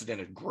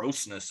unprecedented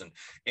grossness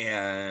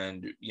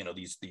and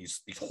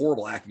these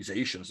horrible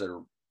accusations that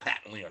are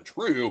patently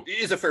untrue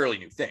is a fairly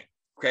new thing.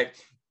 Okay.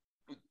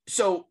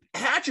 So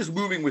Hatch is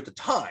moving with the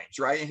times,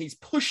 right? And he's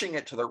pushing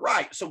it to the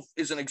right. So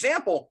as an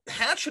example,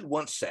 Hatch had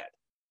once said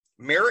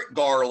Merrick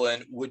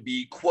Garland would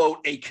be, quote,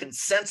 a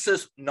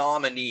consensus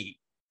nominee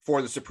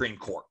for the Supreme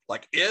Court.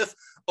 Like if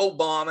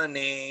Obama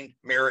named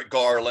Merrick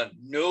Garland,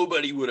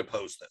 nobody would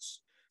oppose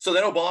this. So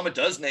then Obama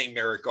does name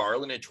Merrick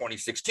Garland in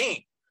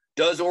 2016.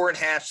 Does Orrin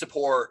Hatch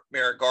support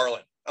Merrick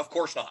Garland? Of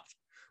course not.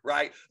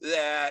 Right?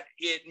 That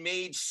it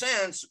made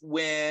sense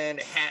when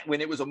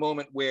it was a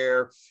moment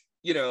where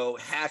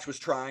Hatch was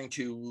trying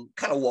to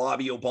kind of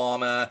lobby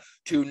Obama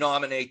to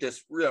nominate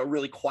this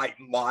really quite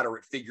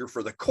moderate figure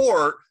for the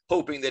court,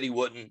 hoping that he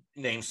wouldn't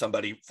name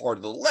somebody far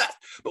to the left.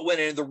 But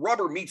when the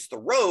rubber meets the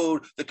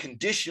road, the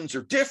conditions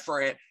are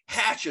different.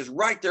 Hatch is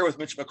right there with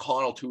Mitch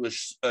McConnell to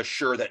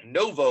assure that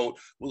no vote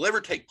will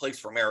ever take place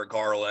for Merrick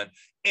Garland.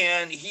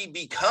 And he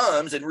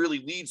becomes and really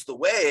leads the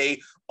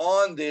way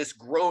on this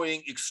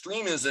growing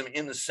extremism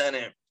in the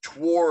Senate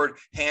toward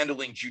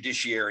handling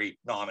judiciary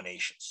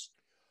nominations.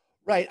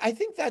 Right. I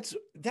think that's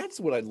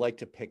what I'd like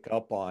to pick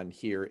up on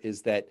here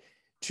is that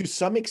to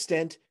some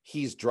extent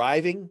he's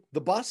driving the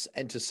bus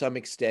and to some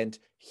extent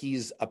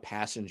he's a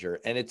passenger.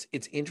 And it's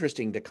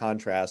interesting to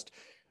contrast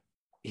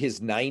his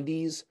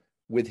 90s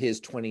with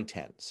his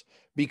 2010s,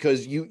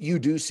 because you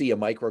do see a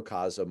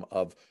microcosm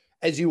of,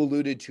 as you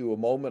alluded to a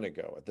moment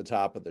ago at the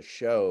top of the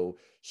show,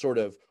 sort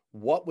of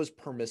what was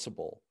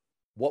permissible,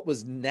 what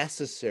was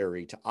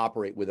necessary to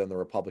operate within the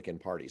Republican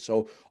Party.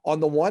 So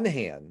on the one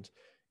hand,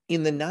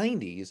 in the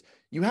 90s,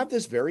 you have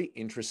this very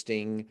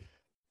interesting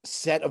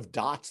set of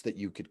dots that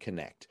you could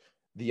connect.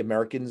 The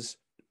Americans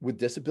with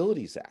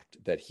Disabilities Act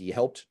that he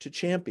helped to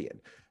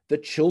champion, the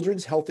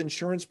Children's Health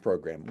Insurance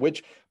Program,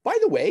 which, by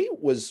the way,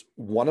 was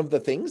one of the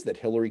things that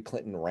Hillary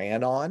Clinton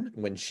ran on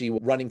when she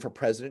was running for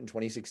president in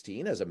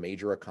 2016 as a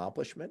major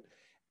accomplishment.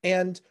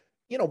 And,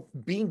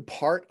 being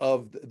part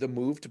of the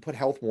move to put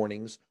health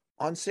warnings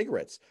on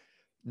cigarettes.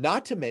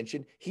 Not to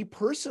mention, he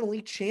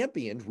personally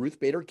championed Ruth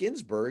Bader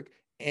Ginsburg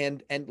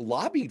and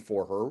lobbied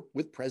for her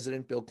with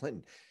President Bill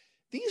Clinton.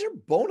 These are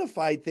bona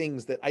fide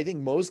things that I think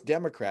most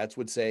Democrats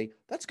would say,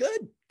 that's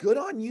good. Good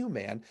on you,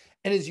 man.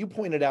 And as you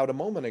pointed out a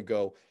moment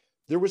ago,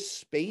 there was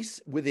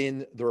space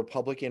within the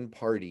Republican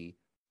Party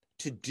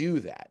to do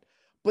that.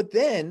 But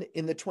then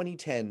in the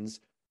 2010s,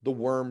 the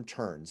worm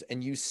turns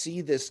and you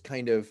see this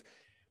kind of,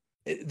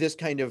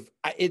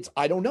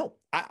 I don't know.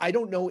 I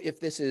don't know if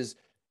this is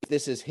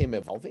him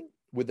evolving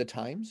with the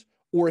times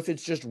or if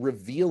it's just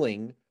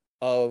revealing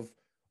of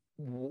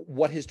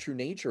what his true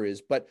nature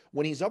is. But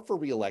when he's up for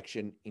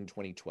re-election in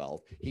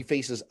 2012, he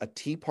faces a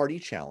Tea Party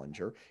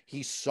challenger.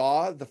 He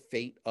saw the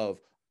fate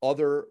of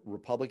other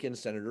Republican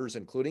senators,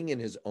 including in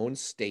his own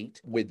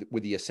state with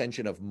the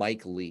ascension of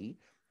Mike Lee,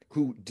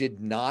 who did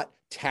not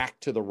tack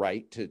to the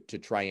right to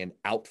try and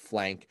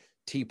outflank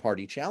Tea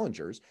Party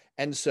challengers.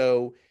 And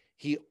so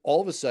he all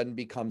of a sudden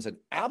becomes an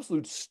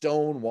absolute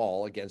stone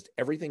wall against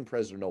everything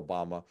President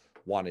Obama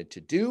wanted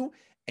to do.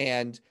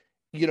 And,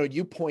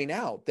 you point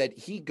out that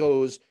he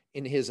goes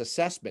in his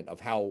assessment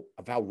of how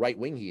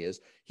right-wing he is,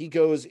 he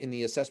goes in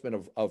the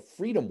assessment of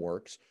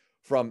FreedomWorks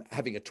from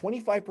having a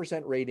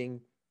 25%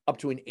 rating up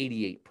to an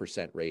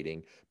 88%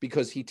 rating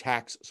because he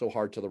tacks so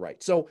hard to the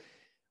right. So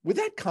with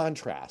that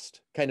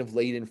contrast kind of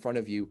laid in front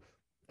of you,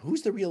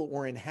 who's the real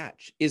Orrin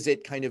Hatch? Is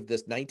it kind of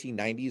this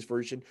 1990s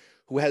version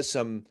who has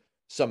some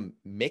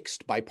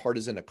mixed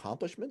bipartisan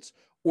accomplishments?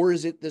 Or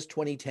is it this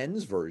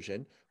 2010s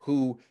version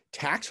who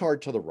tacks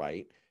hard to the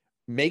right,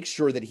 makes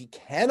sure that he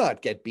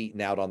cannot get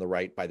beaten out on the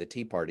right by the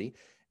Tea Party,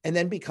 and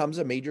then becomes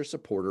a major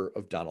supporter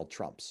of Donald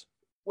Trump's?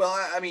 Well,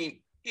 I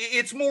mean,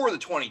 it's more the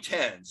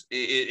 2010s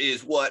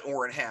is what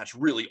Orrin Hatch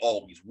really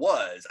always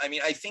was. I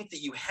mean, I think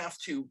that you have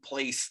to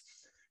place,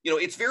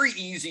 it's very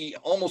easy,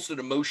 almost an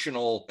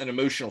emotional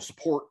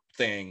support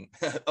thing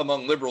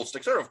among liberals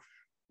to sort of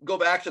go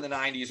back to the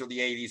 90s or the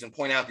 80s and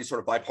point out these sort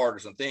of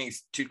bipartisan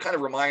things to kind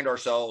of remind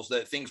ourselves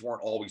that things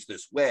weren't always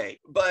this way.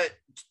 But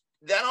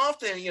that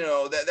often,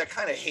 that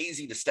kind of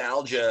hazy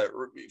nostalgia,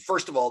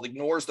 first of all,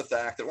 ignores the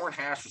fact that Orrin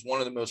Hatch was one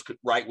of the most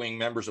right-wing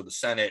members of the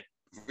Senate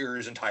for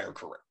his entire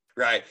career.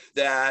 Right.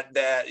 That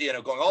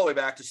going all the way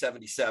back to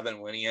 1977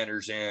 when he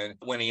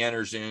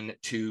enters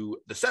into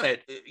the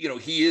Senate,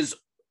 he is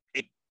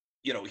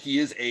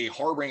a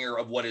harbinger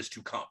of what is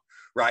to come.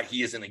 Right.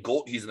 He's in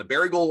the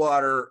Barry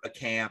Goldwater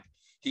camp.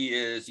 He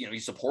is,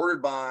 he's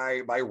supported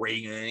by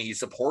Reagan. He's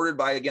supported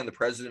by, again, the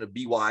president of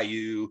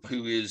BYU,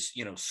 who is,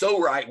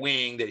 so right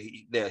wing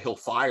that he'll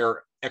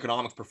fire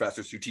economics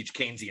professors who teach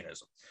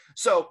Keynesianism.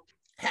 So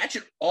Hatch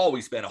had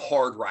always been a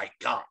hard right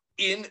guy.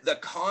 In the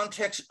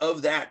context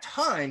of that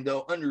time,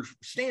 though,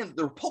 understand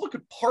the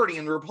Republican Party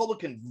and the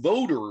Republican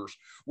voters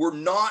were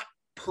not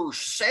per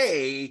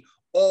se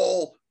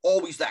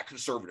always that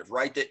conservative,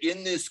 right? That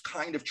in this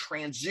kind of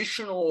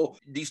transitional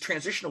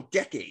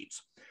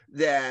decades,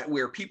 that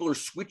where people are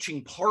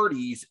switching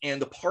parties and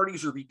the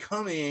parties are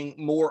becoming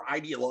more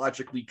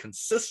ideologically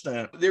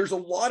consistent, there's a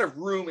lot of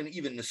room and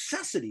even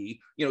necessity,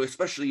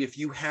 especially if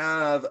you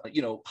have,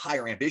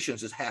 higher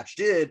ambitions as Hatch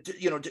did,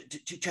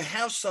 to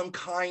have some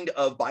kind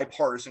of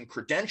bipartisan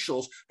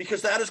credentials,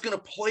 because that is going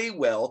to play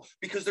well,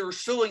 because there are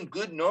still a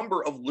good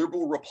number of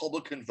liberal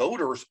Republican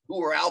voters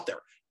who are out there,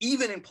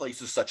 even in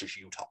places such as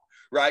Utah,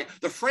 right?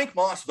 The Frank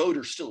Moss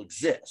voters still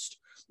exist.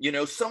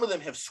 Some of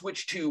them have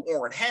switched to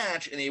Orrin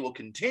Hatch and they will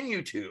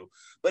continue to,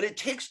 but it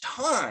takes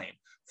time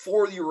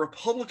for the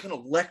Republican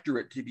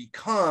electorate to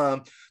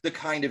become the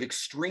kind of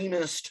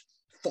extremist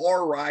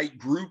far-right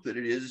group that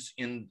it is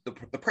in the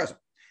present.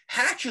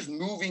 Hatch is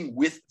moving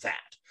with that.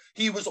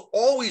 He was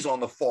always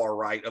on the far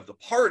right of the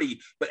party,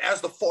 but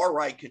as the far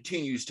right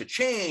continues to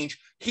change,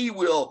 he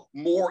will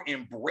more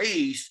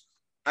embrace,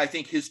 I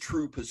think, his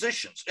true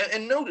positions.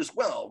 And note as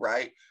well,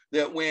 right,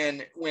 that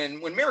when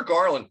Merrick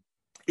Garland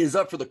is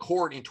up for the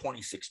court in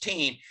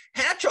 2016,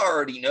 Hatch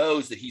already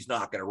knows that he's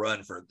not going to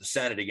run for the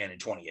Senate again in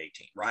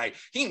 2018, right?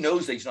 He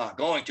knows that he's not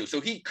going to. So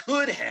he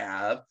could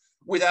have,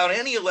 without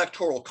any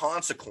electoral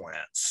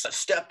consequence,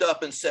 stepped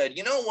up and said,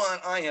 you know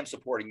what, I am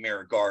supporting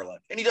Merrick Garland.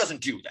 And he doesn't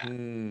do that.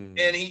 And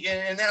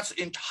that's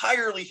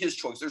entirely his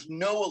choice. There's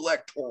no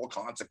electoral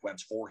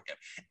consequence for him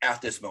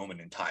at this moment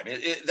in time.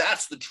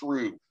 That's the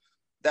true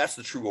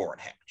Orrin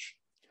Hatch.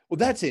 Well,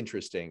 that's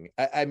interesting.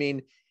 I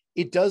mean,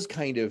 it does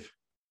kind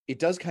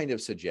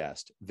of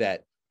suggest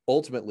that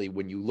ultimately,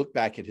 when you look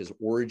back at his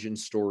origin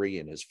story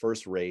in his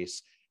first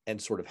race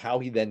and sort of how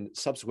he then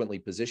subsequently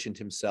positioned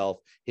himself,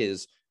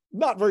 his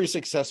not very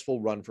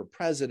successful run for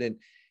president,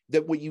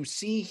 that what you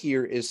see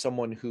here is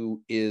someone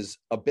who is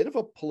a bit of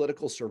a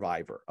political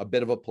survivor, a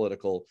bit of a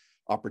political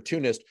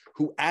opportunist,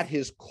 who at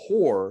his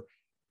core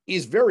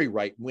is very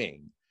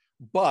right-wing,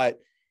 but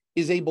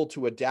is able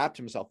to adapt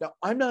himself. Now,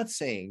 I'm not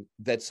saying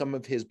that some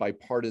of his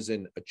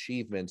bipartisan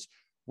achievements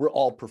were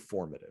all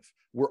performative,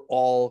 were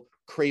all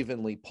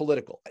cravenly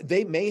political.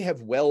 They may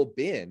have well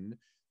been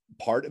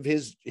part of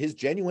his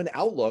genuine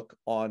outlook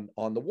on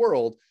the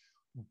world.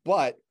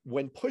 But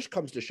when push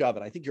comes to shove,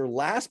 and I think your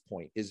last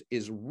point is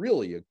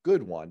really a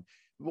good one,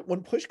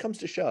 when push comes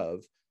to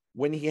shove,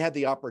 when he had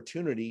the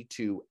opportunity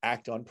to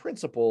act on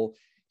principle,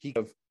 he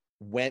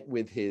went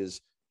with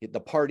the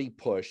party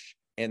push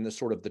and the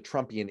sort of the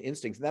Trumpian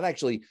instincts. And that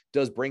actually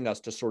does bring us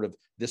to sort of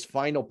this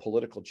final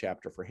political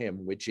chapter for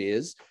him, which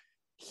is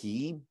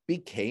he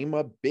became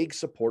a big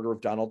supporter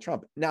of Donald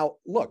Trump. Now,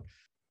 look,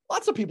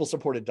 lots of people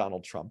supported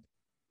Donald Trump.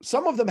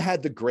 Some of them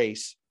had the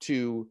grace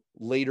to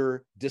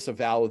later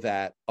disavow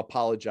that,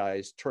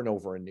 apologize, turn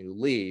over a new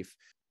leaf,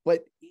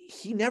 but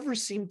he never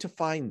seemed to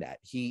find that.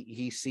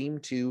 He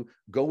seemed to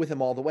go with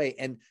him all the way.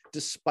 And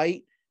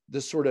despite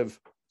the sort of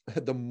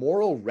the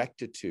moral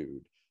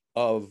rectitude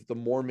of the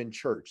Mormon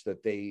church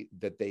that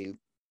they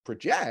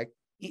project,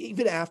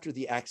 even after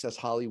the Access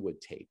Hollywood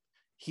tape,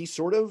 he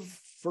sort of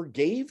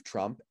forgave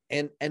Trump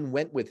and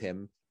went with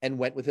him and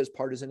went with his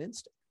partisan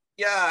instinct.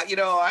 Yeah, it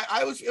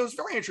was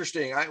very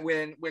interesting.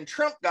 When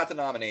Trump got the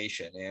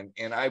nomination,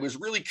 and I was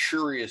really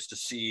curious to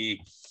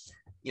see,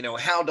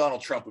 how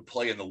Donald Trump would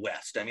play in the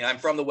West. I mean, I'm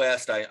from the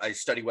West. I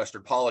study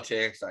Western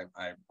politics.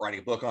 I'm writing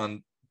a book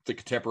on the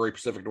contemporary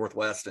Pacific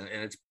Northwest and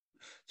its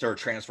sort of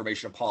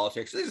transformation of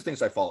politics. These are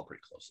things I follow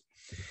pretty closely.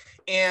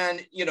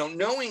 And,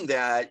 knowing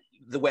that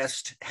the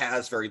West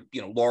has very,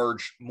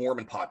 large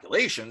Mormon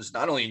populations,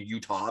 not only in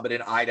Utah, but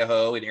in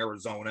Idaho, in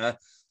Arizona,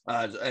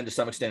 and to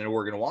some extent in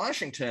Oregon and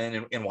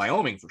Washington and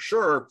Wyoming for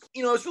sure.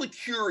 I was really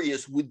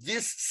curious, would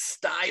this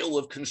style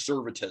of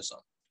conservatism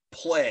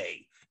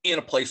play in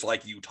a place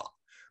like Utah,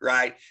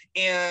 right?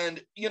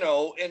 And,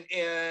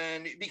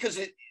 and because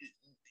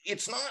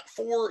it's not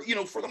for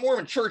the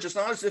Mormon church, it's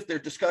not as if their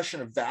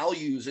discussion of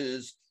values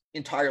is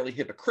entirely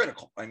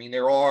hypocritical. I mean,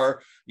 there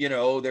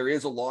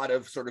is a lot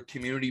of sort of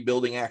community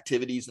building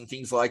activities and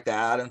things like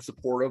that in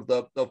support of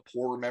the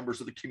poorer members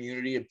of the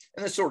community and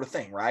this sort of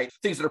thing, right?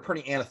 Things that are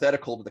pretty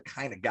antithetical to the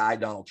kind of guy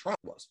Donald Trump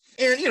was.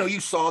 And, you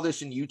saw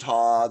this in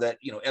Utah that,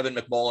 Evan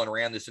McMullin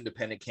ran this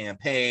independent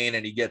campaign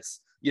and he gets,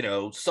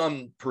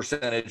 some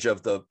percentage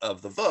of the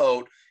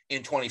vote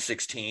in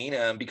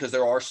 2016, because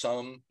there are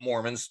some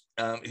Mormons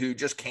who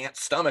just can't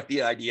stomach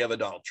the idea of a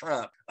Donald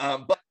Trump.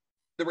 But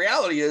the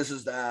reality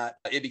is that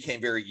it became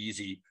very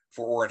easy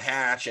for Orrin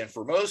Hatch and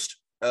for most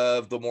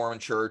of the Mormon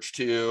church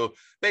to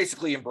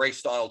basically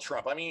embrace Donald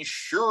Trump. I mean,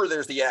 sure,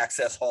 there's the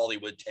Access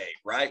Hollywood tape,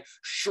 right?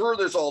 Sure,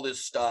 there's all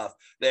this stuff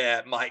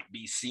that might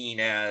be seen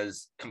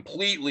as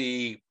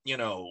completely,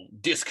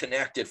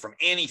 disconnected from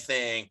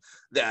anything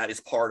that is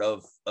part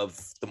of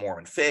the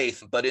Mormon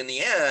faith. But in the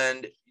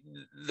end,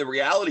 the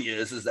reality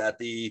is that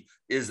the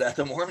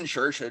Mormon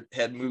church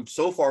had moved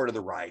so far to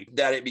the right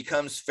that it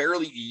becomes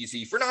fairly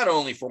easy for not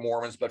only for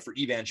Mormons, but for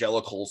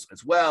evangelicals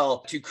as well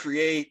to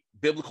create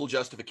biblical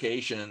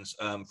justifications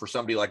for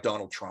somebody like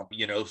Donald Trump,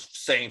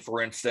 saying,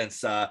 for instance,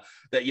 that,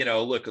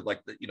 look,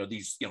 like,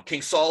 these,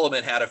 King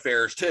Solomon had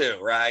affairs too,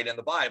 right, in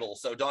the Bible.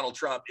 So Donald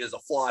Trump is a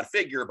flawed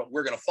figure, but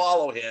we're going to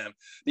follow him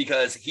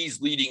because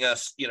he's leading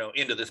us,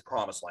 into this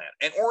promised land.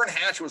 And Orrin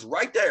Hatch was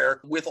right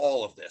there with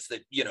all of this,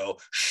 that,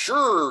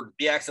 sure,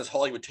 the Access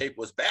Hollywood tape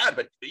was bad,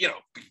 but,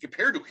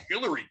 compared to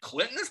Hillary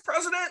Clinton as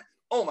president,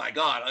 oh my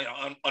God,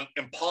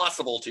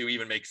 impossible to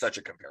even make such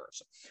a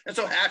comparison. And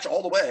so Hatch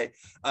all the way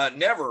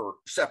never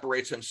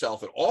separates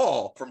himself at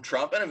all from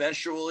Trump. And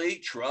eventually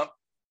Trump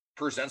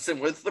presents him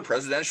with the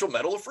Presidential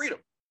Medal of Freedom.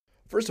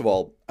 First of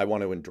all, I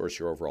want to endorse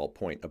your overall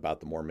point about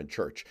the Mormon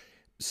Church.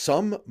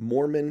 Some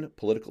Mormon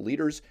political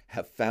leaders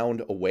have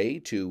found a way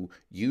to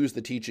use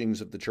the teachings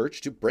of the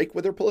church to break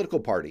with their political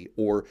party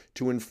or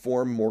to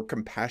inform more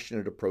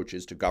compassionate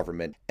approaches to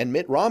government. And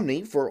Mitt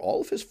Romney, for all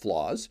of his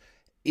flaws,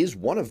 is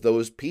one of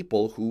those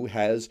people who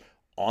has,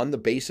 on the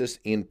basis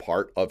in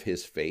part of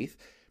his faith,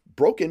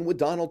 broken with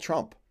Donald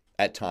Trump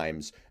at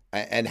times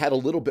and had a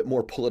little bit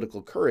more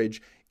political courage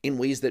in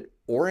ways that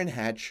Orrin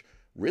Hatch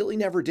really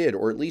never did,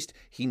 or at least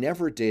he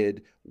never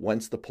did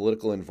once the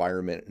political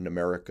environment in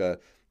America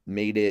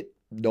made it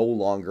no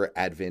longer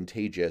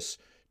advantageous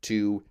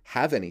to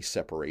have any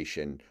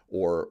separation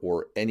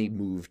or any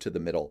move to the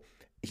middle.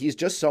 He's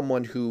just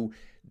someone who,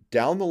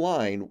 down the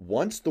line,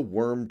 once the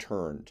worm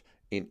turned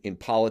in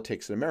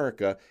politics in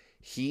America,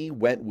 he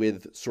went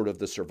with sort of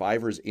the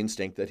survivor's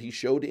instinct that he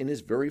showed in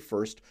his very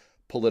first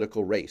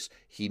political race.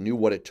 He knew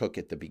what it took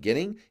at the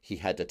beginning. He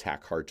had to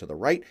tack hard to the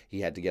right. He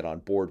had to get on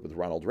board with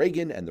Ronald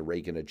Reagan and the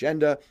Reagan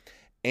agenda.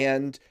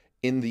 And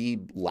in the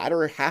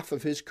latter half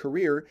of his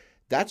career,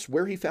 that's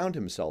where he found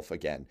himself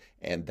again.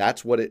 And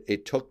that's what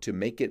it took to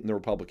make it in the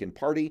Republican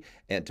Party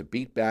and to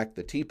beat back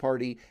the Tea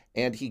Party.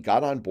 And he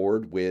got on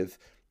board with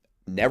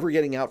never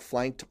getting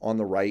outflanked on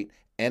the right.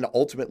 And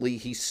ultimately,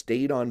 he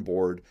stayed on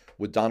board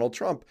with Donald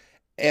Trump.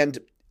 And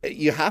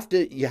you have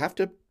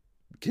to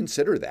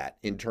consider that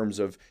in terms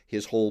of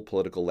his whole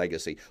political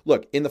legacy.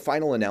 Look, in the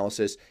final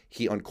analysis,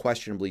 he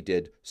unquestionably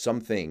did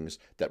some things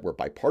that were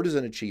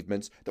bipartisan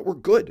achievements that were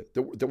good,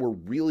 that were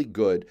really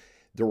good.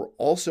 There were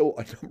also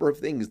a number of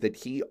things that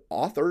he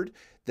authored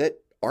that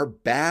are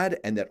bad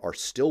and that are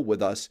still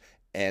with us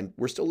and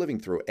we're still living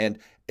through. And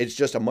it's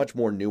just a much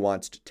more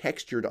nuanced,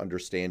 textured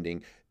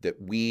understanding that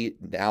we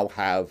now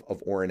have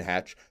of Orrin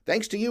Hatch,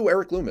 thanks to you,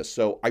 Eric Loomis.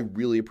 So I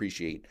really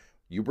appreciate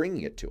you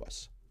bringing it to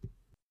us.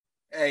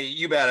 Hey,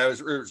 you bet. It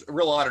was a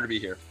real honor to be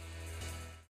here.